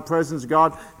by the presence of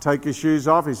God. Take your shoes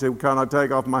off. He said, can't I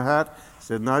take off my hat? He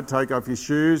said, no, take off your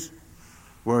shoes.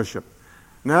 Worship.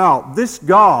 Now, this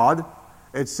God,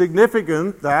 it's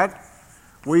significant that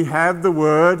we have the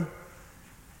word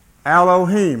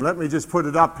Elohim. Let me just put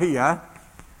it up here.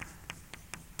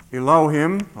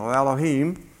 Elohim, or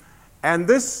Elohim. And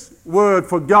this word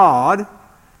for God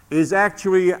is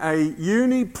actually a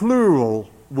uniplural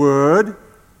word,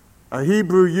 a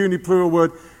Hebrew uniplural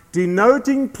word,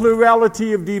 denoting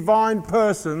plurality of divine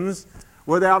persons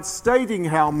without stating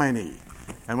how many.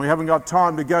 And we haven't got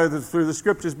time to go through the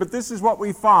scriptures, but this is what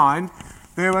we find.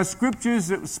 There are scriptures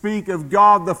that speak of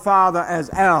God the Father as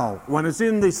El. When it's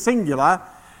in the singular,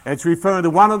 it's referring to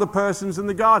one of the persons in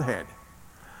the Godhead.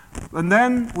 And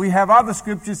then we have other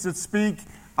scriptures that speak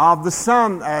of the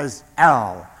Son as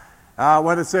El.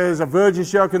 When it says, a virgin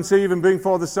shall conceive and bring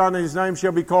forth a son, and his name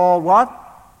shall be called what?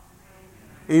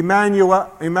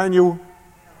 Emmanuel.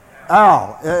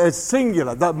 It's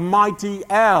singular. The mighty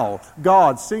Al,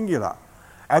 God, singular.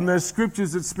 And there's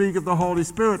scriptures that speak of the Holy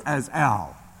Spirit as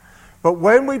Al. But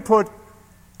when we put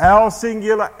Al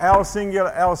singular, Al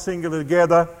singular, Al singular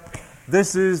together,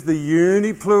 this is the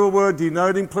uniplural word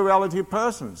denoting plurality of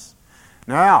persons.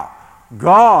 Now,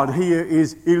 God here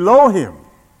is Elohim.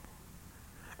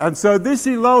 And so this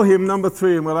Elohim, number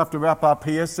 3, and we'll have to wrap up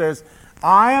here, says,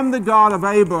 I am the God of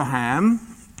Abraham.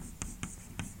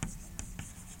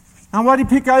 Now, why did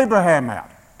he pick Abraham out?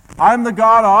 I am the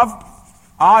God of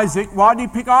Isaac. Why did he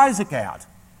pick Isaac out?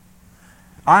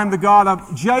 I am the God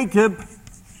of Jacob,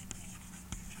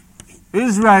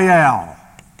 Israel.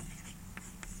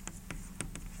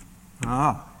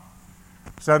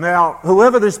 So now,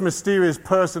 whoever this mysterious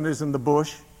person is in the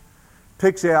bush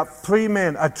picks out 3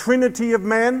 men, a trinity of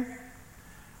men.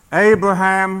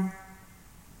 Abraham,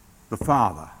 the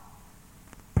father,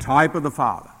 type of the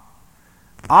father.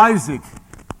 Isaac,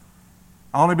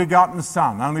 only begotten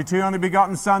son. Only 2 only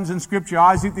begotten sons in Scripture.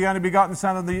 Isaac, the only begotten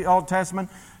son of the Old Testament.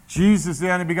 Jesus,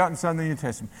 the only begotten son of the New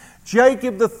Testament.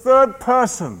 Jacob, the 3rd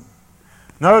person.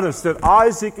 Notice that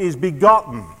Isaac is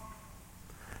begotten.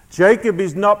 Jacob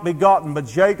is not begotten, but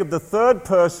Jacob, the 3rd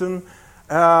person,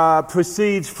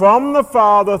 proceeds from the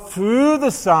Father through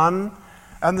the Son.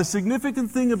 And the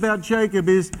significant thing about Jacob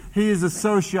is he is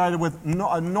associated with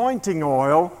anointing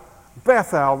oil,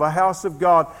 Bethel, the house of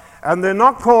God. And they're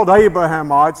not called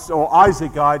Abrahamites or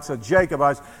Isaacites or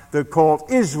Jacobites. They're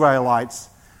called Israelites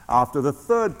after the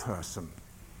 3rd person.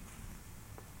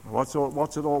 What's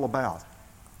it all about?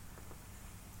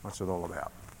 What's it all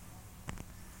about?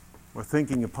 We're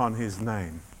thinking upon his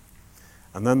name.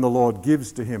 And then the Lord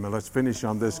gives to him, and let's finish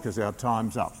on this because our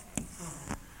time's up.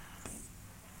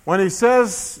 When he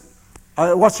says,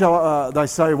 they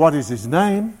say, what is his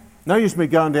name? No use me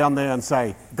going down there and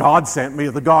say, God sent me,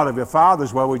 the God of your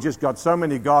fathers. Well, we just got so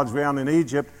many gods round in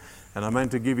Egypt, and I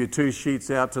meant to give you 2 sheets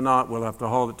out tonight. We'll have to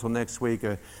hold it till next week,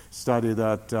 a study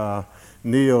that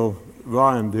Neil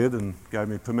Ryan did and gave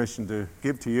me permission to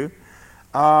give to you.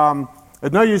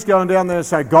 There's no use going down there and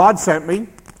say, God sent me.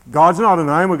 God's not a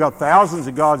name. We've got thousands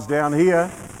of gods down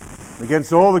here.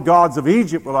 Against all the gods of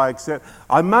Egypt will I accept.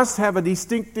 I must have a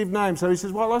distinctive name. So he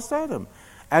says, well, I say to him.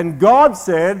 And God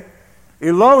said,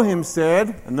 Elohim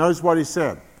said, and notice what he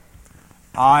said.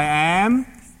 I am.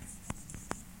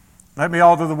 Let me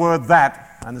alter the word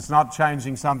that, and it's not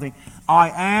changing something. I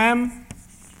am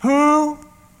who?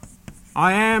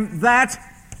 I am that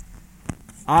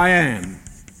I am.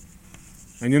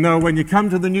 And you know, when you come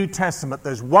to the New Testament,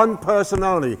 there's one person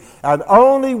only, and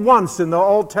only once in the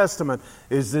Old Testament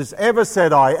is this ever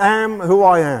said, I am who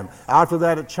I am. After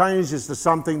that, it changes to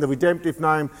something, the redemptive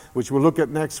name, which we'll look at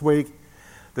next week.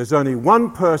 There's only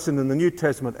one person in the New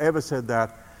Testament ever said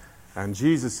that, and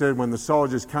Jesus said when the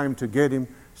soldiers came to get him,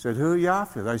 said, who are you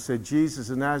after? They said, Jesus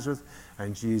of Nazareth,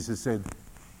 and Jesus said,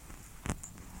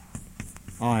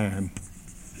 I am.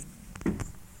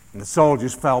 And the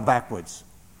soldiers fell backwards.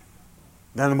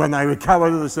 Then when they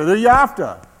recovered, they said, who are you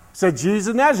after? Said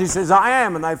Jesus of Nazareth. He says, I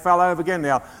am. And they fell over again.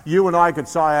 Now, you and I could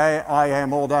say, I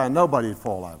am all day, and nobody would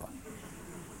fall over.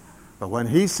 But when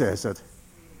he says it,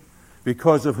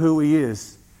 because of who he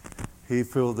is, he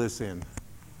filled this in.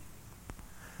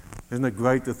 Isn't it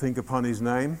great to think upon his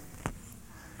name?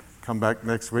 Come back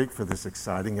next week for this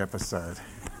exciting episode.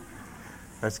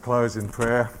 Let's close in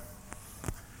prayer.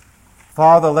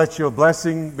 Father, let your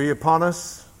blessing be upon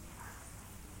us.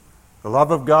 The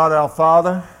love of God our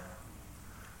Father,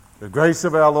 the grace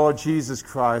of our Lord Jesus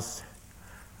Christ,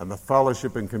 and the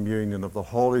fellowship and communion of the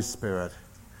Holy Spirit.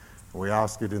 We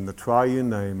ask it in the triune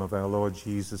name of our Lord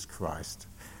Jesus Christ.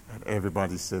 And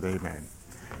everybody said amen.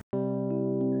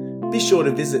 Be sure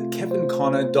to visit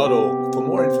kevinconnor.org for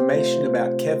more information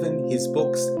about Kevin, his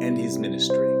books, and his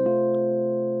ministry.